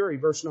his fury,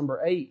 verse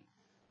number 8.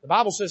 The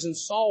Bible says, and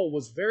Saul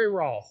was very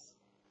wroth,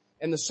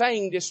 and the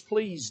saying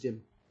displeased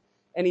him.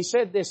 And he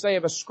said this, they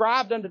have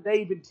ascribed unto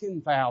David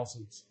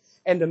 10,000s,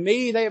 and to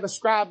me they have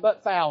ascribed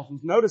but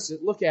thousands. Notice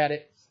it, look at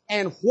it.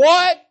 And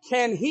what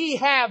can he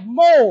have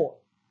more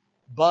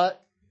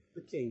but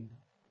the kingdom?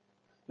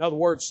 In other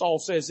words, Saul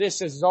says this,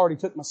 says he's already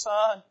took my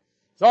son,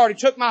 he's already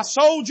took my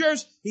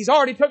soldiers, he's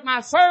already took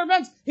my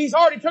servants, he's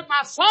already took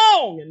my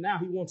song, and now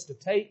he wants to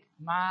take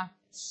my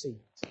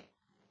seat.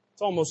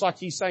 It's almost like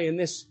he's saying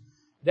this,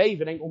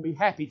 David ain't going to be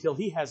happy till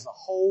he has the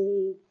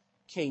whole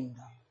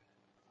kingdom.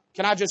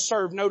 Can I just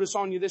serve notice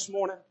on you this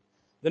morning?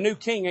 The new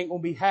king ain't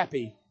going to be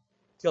happy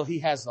till he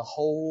has the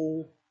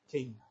whole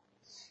kingdom.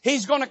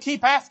 He's going to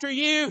keep after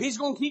you. He's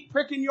going to keep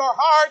pricking your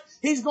heart.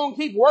 He's going to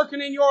keep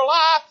working in your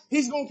life.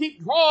 He's going to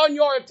keep drawing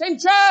your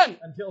attention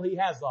until he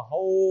has the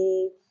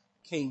whole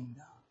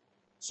kingdom.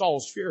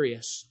 Saul's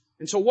furious.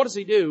 And so what does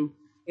he do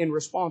in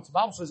response? The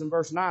Bible says in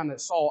verse 9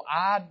 that Saul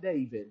eyed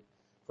David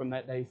from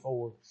that day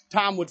forward.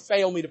 Time would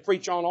fail me to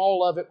preach on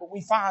all of it, but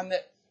we find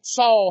that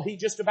Saul, he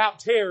just about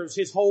tears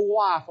his whole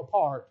life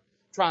apart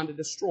trying to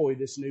destroy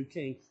this new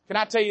king. Can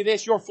I tell you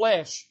this? Your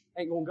flesh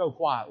ain't going to go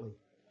quietly.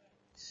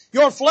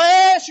 Your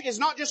flesh is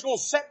not just going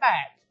to sit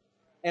back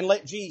and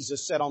let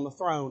Jesus sit on the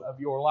throne of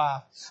your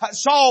life.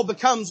 Saul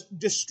becomes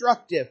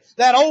destructive.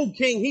 That old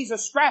king, he's a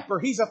scrapper.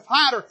 He's a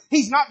fighter.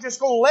 He's not just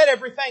going to let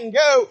everything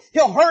go.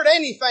 He'll hurt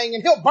anything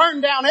and he'll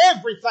burn down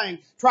everything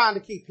trying to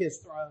keep his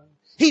throne.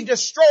 He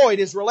destroyed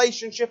his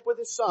relationship with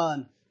his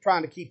son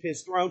trying to keep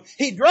his throne.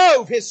 He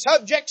drove his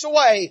subjects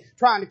away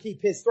trying to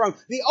keep his throne.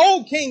 The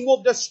old king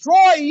will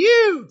destroy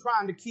you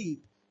trying to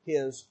keep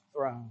his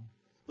throne.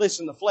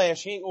 Listen, the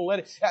flesh, he ain't going to let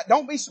it.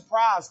 Don't be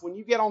surprised when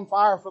you get on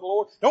fire for the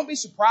Lord. Don't be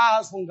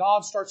surprised when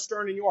God starts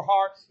stirring in your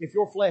heart if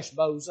your flesh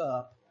bows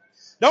up.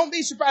 Don't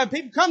be surprised.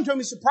 People come to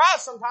me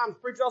surprised sometimes.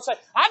 Preachers will say,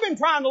 I've been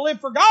trying to live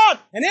for God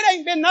and it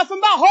ain't been nothing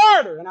but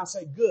harder. And I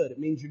say, good. It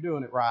means you're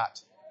doing it right.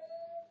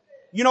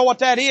 You know what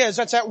that is?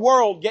 That's that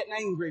world getting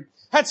angry.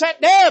 That's that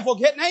devil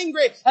getting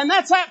angry. And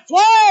that's that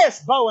flesh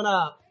bowing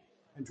up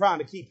and trying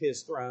to keep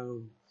his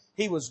throne.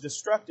 He was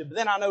destructive. But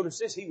then I noticed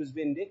this. He was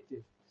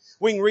vindictive.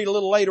 We can read a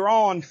little later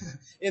on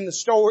in the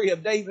story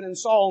of David and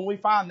Saul, and we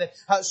find that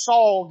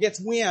Saul gets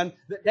wind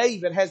that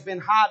David has been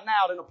hiding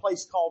out in a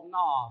place called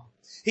Nob.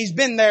 He's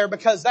been there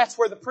because that's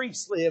where the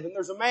priests live, and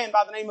there's a man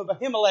by the name of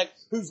Ahimelech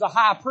who's the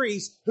high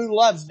priest who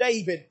loves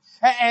David.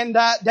 And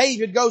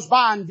David goes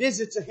by and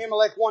visits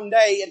Ahimelech one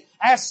day and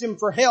asks him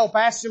for help,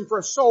 asks him for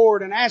a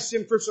sword, and asks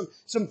him for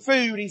some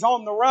food. He's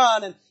on the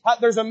run, and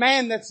there's a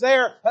man that's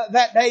there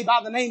that day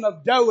by the name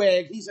of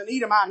Doeg. He's an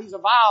Edomite. He's a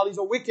vile. He's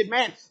a wicked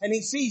man. And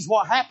he sees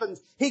what happens.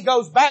 He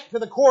goes back to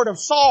the court of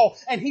Saul,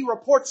 and he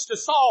reports to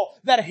Saul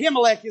that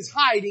Ahimelech is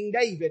hiding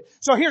David.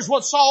 So here's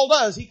what Saul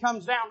does. He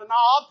comes down to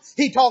Nob.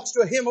 He talks to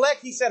Ahimelech.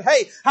 He said,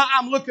 hey,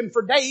 I'm looking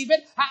for David.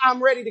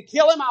 I'm ready to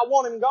kill him. I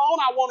want him gone.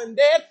 I want him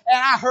dead. And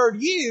I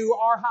heard you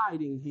are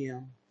hiding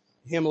him.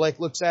 Ahimelech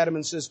looks at him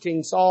and says,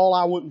 King Saul,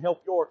 I wouldn't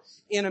help your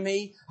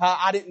enemy.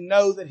 I didn't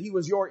know that he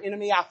was your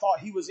enemy. I thought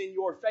he was in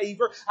your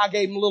favor. I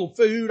gave him a little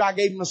food. I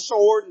gave him a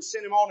sword and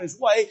sent him on his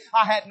way.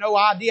 I had no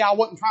idea. I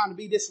wasn't trying to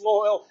be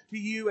disloyal to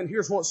you. And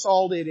here's what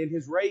Saul did in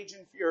his rage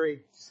and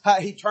fury.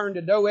 He turned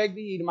to Doeg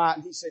the Edomite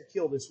and he said,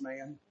 kill this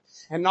man.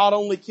 And not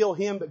only kill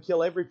him, but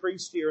kill every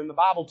priest here. And the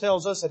Bible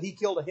tells us that he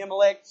killed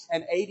Ahimelech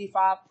and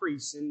 85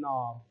 priests in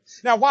Nob.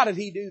 Now why did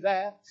he do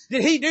that?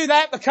 Did he do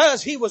that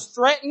because he was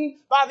threatened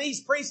by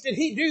these priests? Did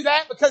he do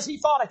that because he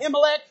thought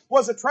Ahimelech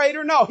was a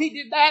traitor? No, he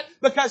did that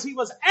because he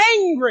was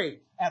angry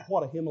at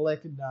what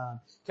Ahimelech had done.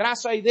 Can I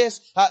say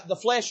this? The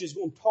flesh is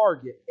going to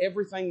target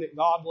everything that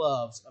God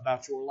loves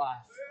about your life.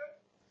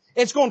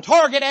 It's going to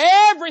target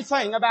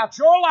everything about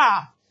your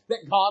life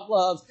that God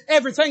loves,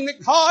 everything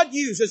that God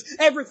uses,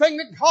 everything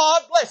that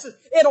God blesses.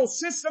 It'll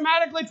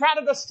systematically try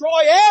to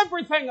destroy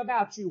everything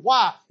about you.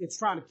 Why? It's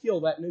trying to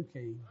kill that new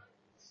king.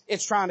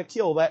 It's trying to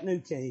kill that new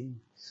king.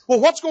 Well,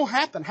 what's going to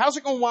happen? How's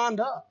it going to wind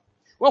up?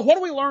 Well, what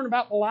do we learn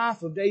about the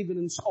life of David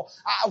and Saul?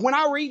 When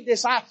I read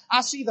this,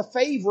 I see the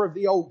favor of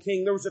the old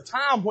king. There was a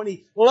time when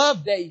he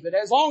loved David.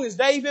 As long as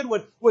David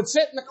would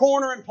sit in the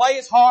corner and play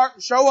his harp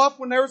and show up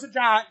when there was a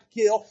giant to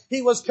kill,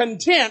 he was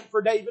content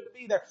for David to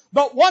be there.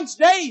 But once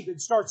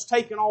David starts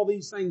taking all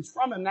these things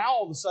from him, now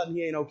all of a sudden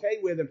he ain't okay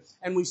with him,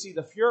 and we see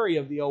the fury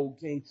of the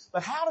old king.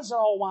 But how does it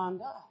all wind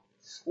up?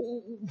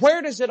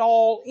 Where does it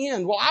all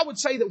end? Well, I would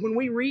say that when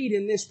we read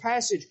in this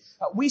passage,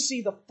 we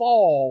see the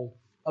fall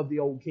of the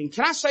old king.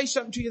 Can I say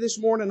something to you this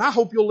morning? I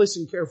hope you'll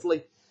listen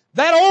carefully.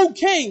 That old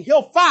king,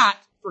 he'll fight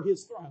for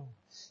his throne.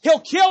 He'll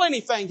kill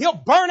anything. He'll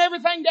burn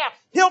everything down.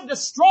 He'll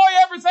destroy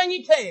everything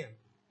he can.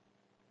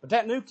 But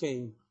that new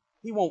king,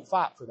 he won't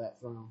fight for that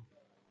throne.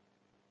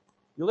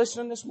 You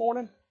listening this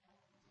morning?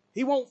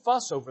 He won't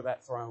fuss over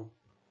that throne.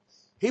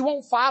 He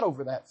won't fight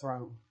over that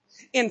throne.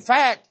 In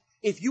fact,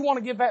 if you want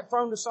to give that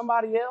throne to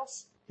somebody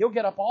else, he'll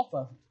get up off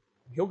of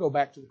it. He'll go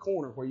back to the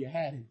corner where you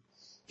had him.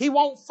 He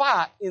won't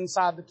fight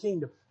inside the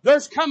kingdom.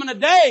 There's coming a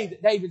day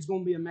that David's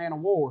going to be a man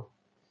of war.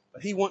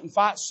 But he wouldn't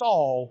fight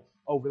Saul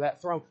over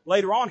that throne.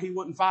 Later on, he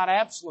wouldn't fight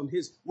Absalom,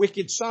 his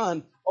wicked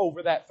son,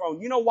 over that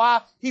throne. You know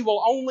why? He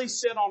will only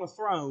sit on a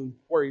throne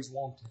where he's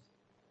wanted.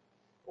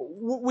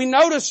 We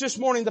notice this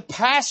morning the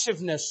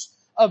passiveness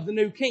of the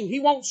new king. He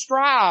won't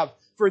strive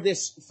for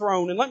this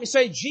throne. And let me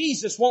say,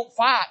 Jesus won't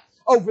fight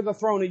over the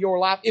throne of your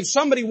life. If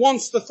somebody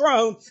wants the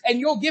throne and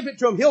you'll give it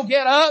to him, he'll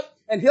get up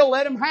and he'll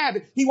let him have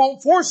it. He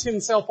won't force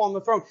himself on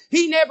the throne.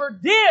 He never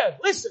did.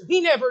 Listen,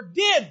 he never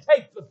did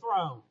take the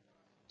throne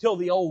till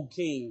the old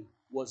king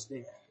was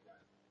dead.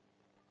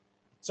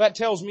 So that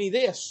tells me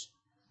this.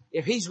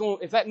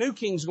 If that new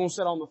king's going to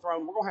sit on the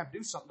throne, we're going to have to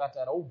do something about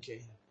that old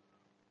king.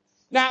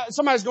 Now,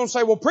 somebody's going to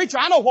say, well, preacher,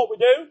 I know what we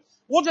do.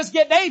 We'll just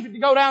get David to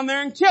go down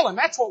there and kill him.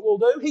 That's what we'll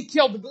do. He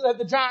killed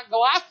the giant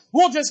Goliath.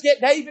 We'll just get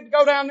David to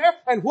go down there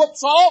and whoop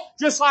Saul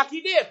just like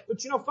he did.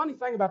 But you know, funny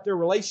thing about their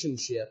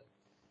relationship,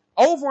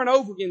 over and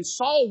over again,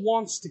 Saul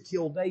wants to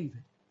kill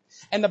David.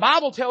 And the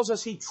Bible tells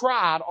us he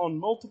tried on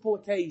multiple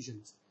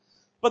occasions.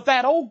 But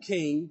that old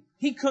king,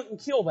 he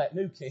couldn't kill that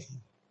new king.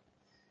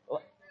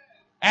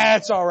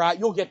 That's all right.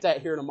 You'll get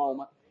that here in a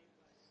moment.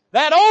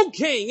 That old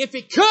king, if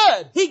he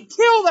could, he'd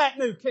kill that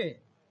new king.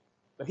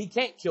 But he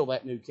can't kill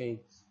that new king.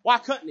 Why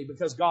couldn't he?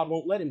 Because God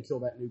won't let him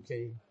kill that new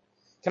king.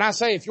 Can I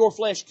say, if your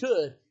flesh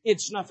could,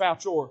 it'd snuff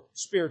out your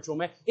spiritual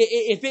man.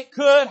 If it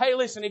could, hey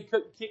listen, it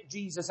could kick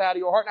Jesus out of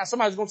your heart. Now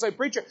somebody's going to say,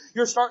 preacher,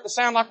 you're starting to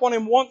sound like one of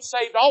them once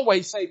saved,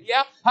 always saved.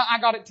 Yeah, I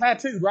got it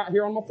tattooed right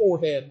here on my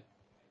forehead.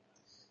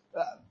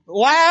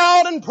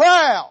 Loud and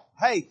proud.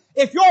 Hey,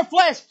 if your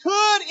flesh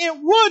could, it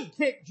would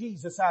kick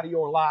Jesus out of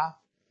your life.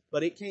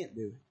 But it can't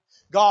do it.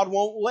 God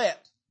won't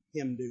let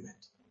him do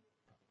it.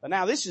 But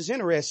now this is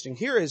interesting.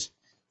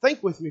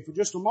 Think with me for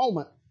just a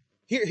moment.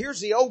 Here's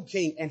the old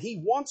king, and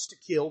he wants to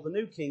kill the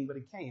new king, but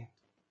he can't.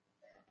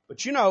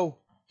 But you know,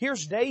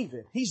 here's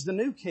David. He's the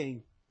new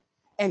king.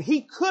 And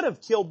he could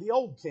have killed the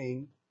old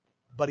king,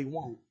 but he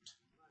won't.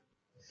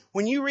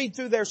 When you read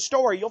through their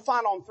story, you'll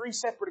find on 3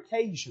 separate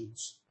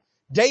occasions,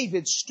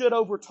 David stood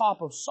over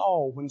top of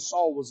Saul when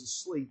Saul was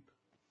asleep.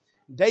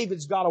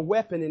 David's got a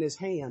weapon in his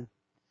hand.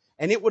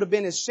 And it would have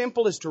been as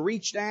simple as to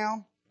reach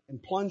down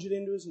and plunge it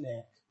into his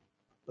neck.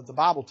 But the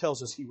Bible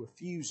tells us he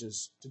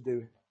refuses to do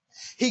it.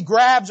 He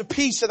grabs a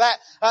piece of that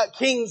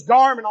king's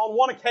garment on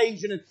one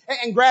occasion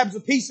and grabs a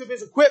piece of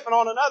his equipment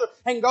on another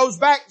and goes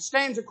back and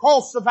stands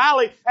across the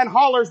valley and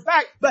hollers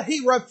back. But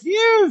he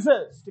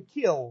refuses to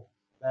kill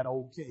that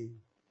old king.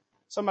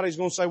 Somebody's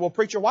going to say, well,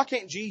 preacher, why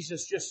can't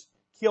Jesus just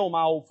kill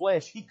my old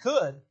flesh? He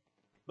could,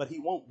 but he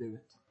won't do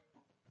it.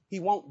 He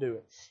won't do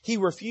it. He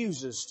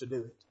refuses to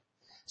do it.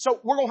 So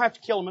we're going to have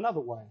to kill him another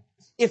way.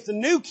 If the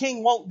new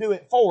king won't do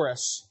it for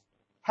us,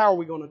 how are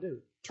we going to do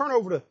it? Turn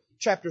over to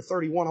chapter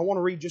 31. I want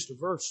to read just a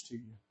verse to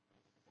you.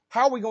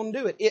 How are we going to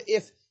do it?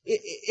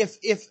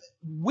 If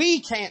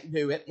we can't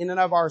do it in and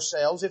of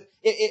ourselves,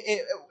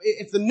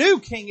 if the new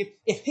king,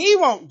 if he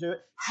won't do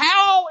it,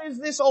 how is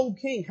this old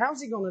king,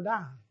 how's he going to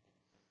die?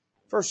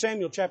 1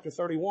 Samuel chapter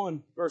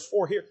 31, verse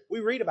 4 here, we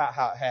read about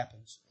how it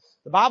happens.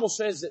 The Bible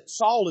says that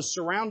Saul is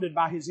surrounded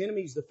by his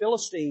enemies, the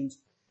Philistines,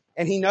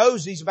 and he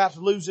knows he's about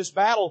to lose this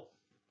battle.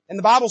 And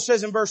the Bible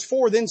says in verse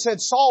 4, then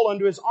said Saul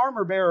unto his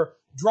armor bearer,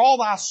 draw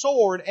thy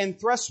sword and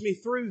thrust me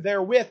through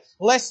therewith,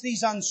 lest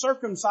these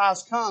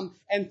uncircumcised come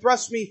and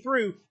thrust me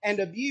through and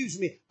abuse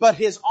me. But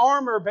his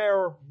armor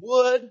bearer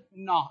would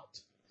not.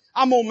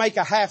 I'm going to make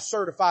a half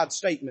certified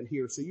statement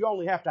here, so you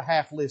only have to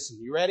half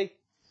listen. You ready?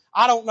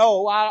 I don't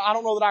know. I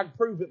don't know that I can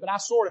prove it, but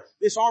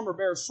this armor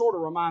bearer sort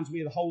of reminds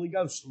me of the Holy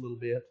Ghost a little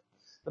bit.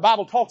 The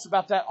Bible talks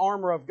about that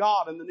armor of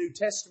God in the New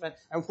Testament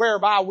and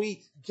whereby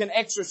we can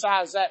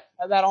exercise that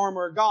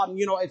armor of God. And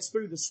it's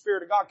through the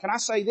Spirit of God. Can I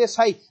say this?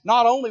 Hey,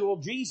 not only will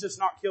Jesus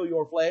not kill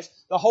your flesh,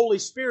 the Holy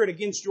Spirit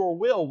against your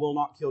will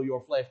not kill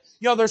your flesh.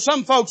 There's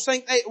some folks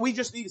think we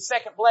just need a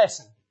second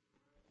blessing.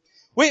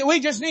 We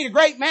just need a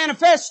great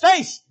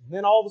manifestation.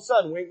 Then all of a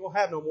sudden we ain't going to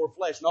have no more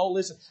flesh. No,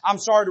 listen, I'm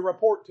sorry to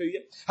report to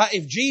you.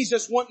 If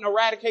Jesus wouldn't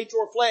eradicate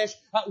your flesh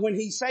when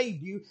He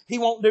saved you, He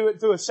won't do it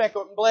through a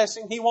second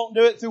blessing. He won't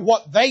do it through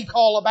what they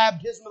call a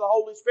baptism of the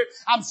Holy Spirit.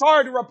 I'm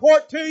sorry to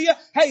report to you.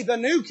 Hey, the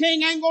new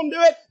king ain't going to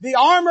do it. The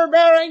armor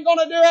bearer ain't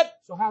going to do it.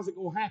 So how's it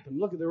going to happen?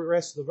 Look at the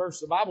rest of the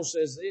verse. The Bible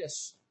says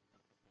this.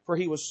 For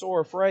he was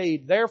sore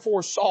afraid.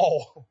 Therefore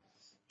Saul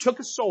took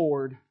a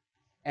sword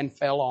and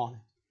fell on it.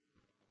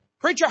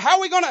 Preacher, how are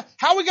we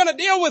gonna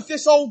deal with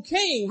this old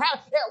king?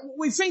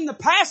 We've seen the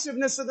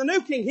passiveness of the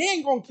new king. He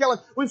ain't gonna kill him.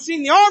 We've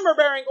seen the armor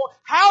bearing going.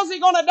 How's he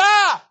gonna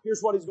die?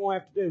 Here's what he's gonna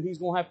have to do. He's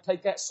gonna have to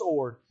take that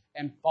sword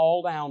and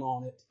fall down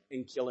on it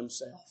and kill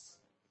himself.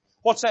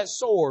 What's that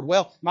sword?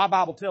 Well, my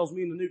Bible tells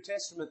me in the New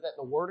Testament that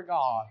the Word of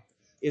God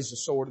is the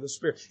sword of the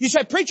Spirit. You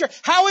say, preacher,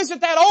 how is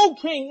it that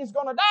old king is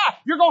gonna die?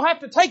 You're gonna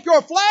have to take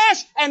your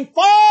flesh and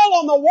fall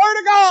on the Word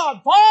of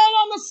God. Fall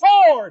on the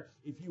sword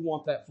if you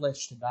want that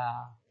flesh to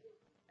die.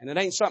 And it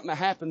ain't something that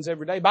happens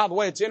every day. By the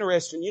way, it's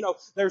interesting.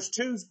 There's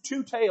two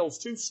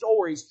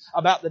stories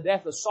about the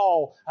death of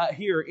Saul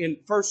here in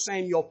 1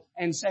 Samuel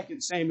and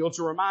 2 Samuel. It's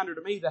a reminder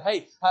to me that,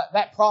 hey,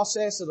 that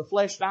process of the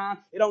flesh dying,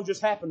 it don't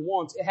just happen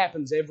once. It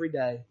happens every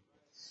day.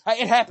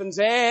 It happens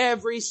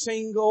every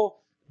single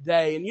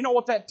day. And you know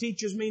what that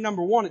teaches me?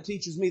 Number one, it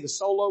teaches me the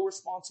solo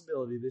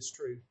responsibility of this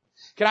truth.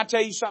 Can I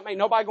tell you something? Ain't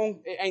nobody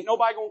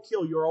gonna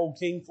kill your old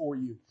king for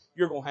you.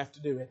 You're gonna have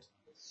to do it.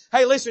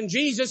 Hey, listen,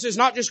 Jesus is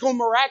not just going to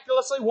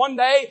miraculously one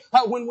day,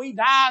 when we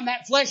die and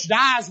that flesh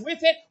dies with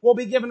it, we'll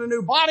be given a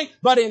new body.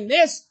 But in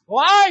this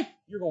life,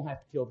 you're going to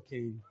have to kill the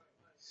king.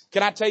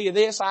 Can I tell you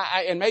this?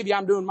 And maybe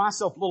I'm doing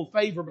myself a little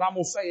favor, but I'm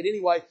going to say it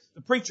anyway.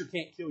 The preacher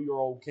can't kill your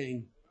old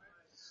king.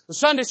 The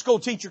Sunday school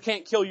teacher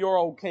can't kill your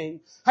old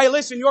king. Hey,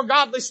 listen, your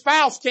godly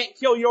spouse can't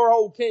kill your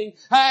old king.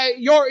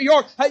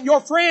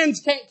 Your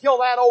friends can't kill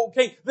that old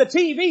king. The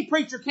TV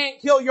preacher can't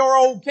kill your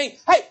old king.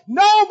 Hey,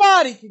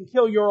 nobody can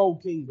kill your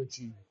old king but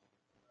you.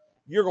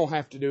 You're going to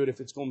have to do it if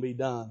it's going to be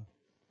done.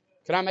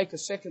 Can I make a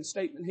second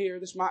statement here?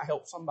 This might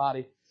help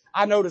somebody.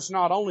 I notice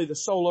not only the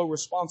solo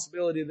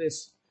responsibility of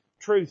this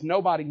truth,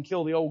 nobody can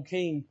kill the old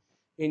king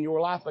in your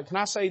life, but can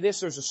I say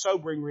this? There's a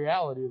sobering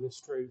reality of this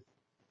truth.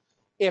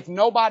 If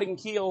nobody can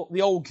kill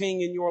the old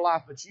king in your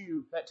life but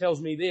you, that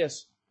tells me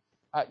this.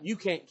 You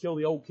can't kill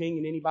the old king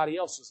in anybody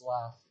else's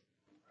life.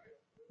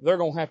 They're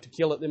going to have to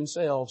kill it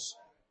themselves.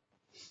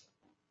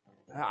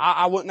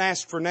 I wouldn't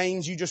ask for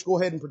names. You just go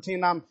ahead and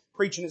pretend I'm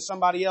preaching at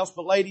somebody else.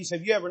 But ladies,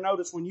 have you ever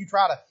noticed when you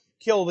try to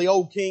kill the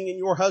old king in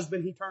your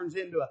husband, he turns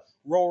into a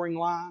roaring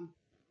lion?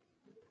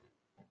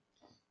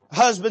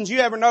 Husbands, you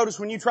ever notice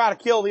when you try to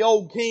kill the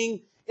old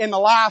king in the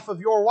life of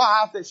your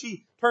wife that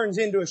she turns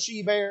into a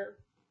she-bear?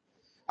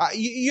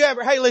 You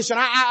ever, hey listen,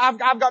 I've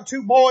got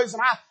two boys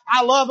and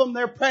I love them.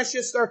 They're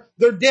precious.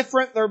 They're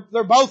different.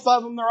 They're both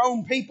of them their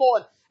own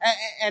people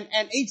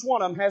and each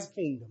one of them has a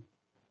kingdom.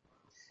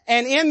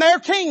 And in their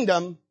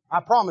kingdom, I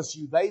promise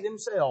you, they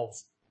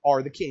themselves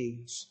are the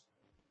kings.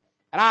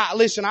 And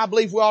I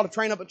believe we ought to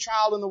train up a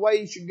child in the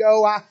way he should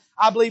go.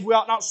 I believe we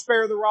ought not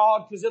spare the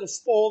rod because it'll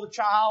spoil the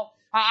child.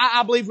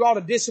 I believe we ought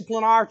to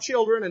discipline our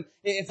children. And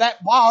if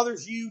that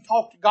bothers you,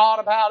 talk to God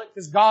about it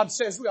because God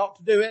says we ought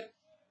to do it.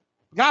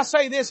 Can I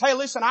say this? Hey,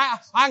 listen, I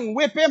can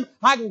whip him.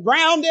 I can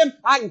ground him.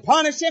 I can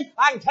punish him.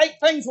 I can take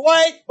things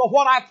away. But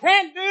what I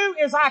can't do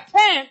is I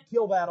can't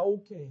kill that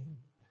old king.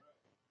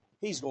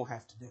 He's going to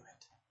have to do it.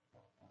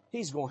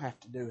 He's going to have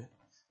to do it.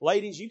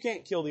 Ladies, you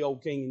can't kill the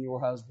old king in your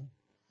husband.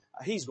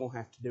 He's going to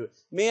have to do it.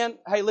 Men,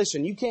 hey,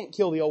 listen, you can't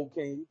kill the old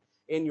king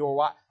in your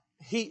wife.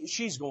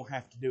 She's going to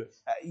have to do it.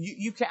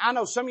 You can. I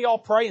know some of y'all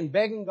pray and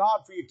begging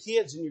God for your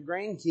kids and your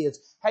grandkids.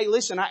 Hey,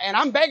 listen, and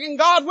I'm begging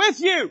God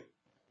with you.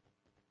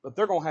 But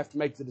they're going to have to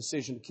make the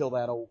decision to kill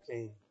that old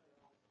king.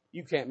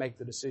 You can't make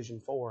the decision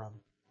for them.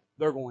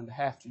 They're going to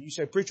have to. You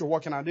say, preacher,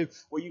 what can I do?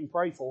 Well, you can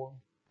pray for them.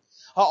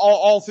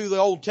 All through the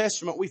Old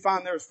Testament, we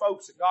find there's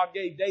folks that God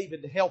gave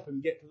David to help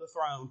him get to the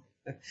throne.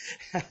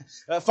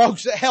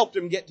 Folks that helped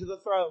him get to the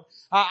throne.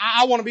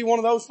 I want to be one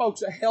of those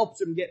folks that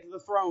helps him get to the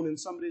throne in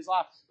somebody's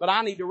life. But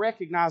I need to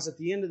recognize at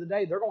the end of the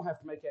day, they're going to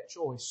have to make that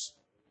choice.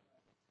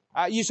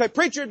 You say,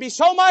 preacher, it'd be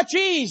so much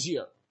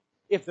easier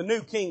if the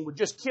new king would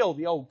just kill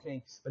the old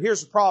king. But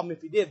here's the problem.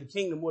 If he did, the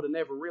kingdom would have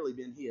never really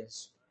been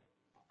his.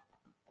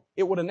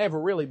 It would have never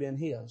really been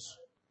his.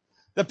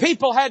 The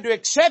people had to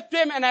accept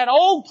him and that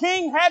old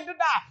king had to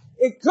die.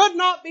 It could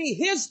not be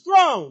His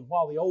throne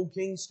while the old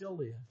king still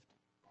lived.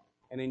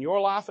 And in your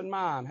life and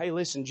mine, hey,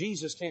 listen,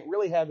 Jesus can't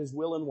really have His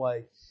will and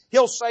way.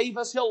 He'll save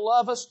us. He'll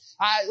love us.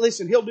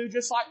 Listen, He'll do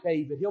just like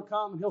David. He'll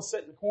come and He'll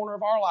sit in the corner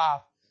of our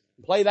life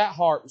and play that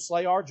harp and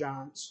slay our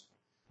giants.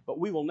 But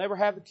we will never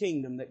have the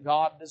kingdom that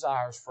God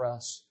desires for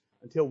us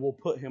until we'll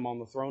put Him on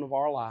the throne of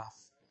our life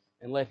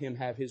and let Him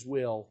have His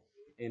will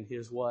and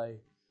His way.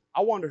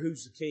 I wonder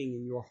who's the king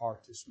in your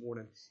heart this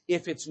morning.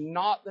 If it's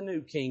not the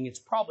new king, it's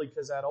probably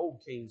because that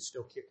old king's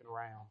still kicking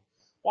around.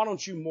 Why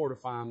don't you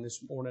mortify him this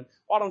morning?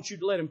 Why don't you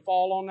let him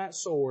fall on that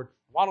sword?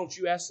 Why don't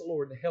you ask the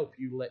Lord to help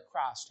you let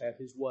Christ have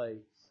His way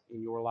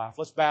in your life?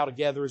 Let's bow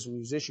together as a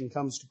musician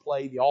comes to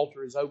play. The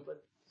altar is open.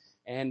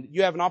 And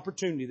you have an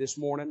opportunity this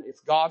morning.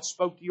 If God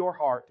spoke to your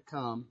heart to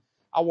come,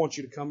 I want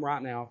you to come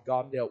right now if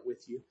God dealt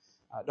with you.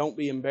 Don't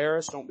be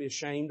embarrassed. Don't be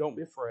ashamed. Don't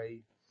be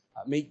afraid.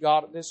 Meet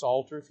God at this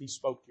altar if He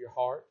spoke to your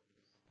heart.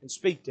 And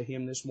speak to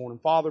Him this morning.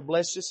 Father,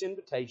 bless this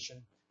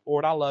invitation.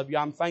 Lord, I love You.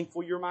 I'm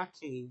thankful You're my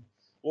King.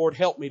 Lord,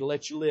 help me to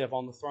let You live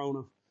on the throne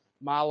of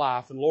my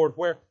life. And Lord,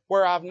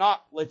 where I've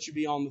not let You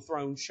be on the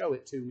throne, show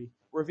it to me.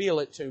 Reveal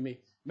it to me.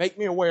 Make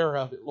me aware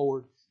of it,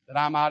 Lord, that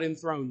I might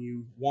enthrone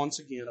You once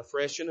again,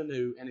 afresh and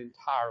anew, and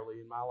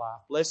entirely in my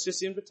life. Bless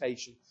this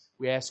invitation.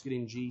 We ask it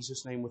in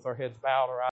Jesus' name with our heads bowed.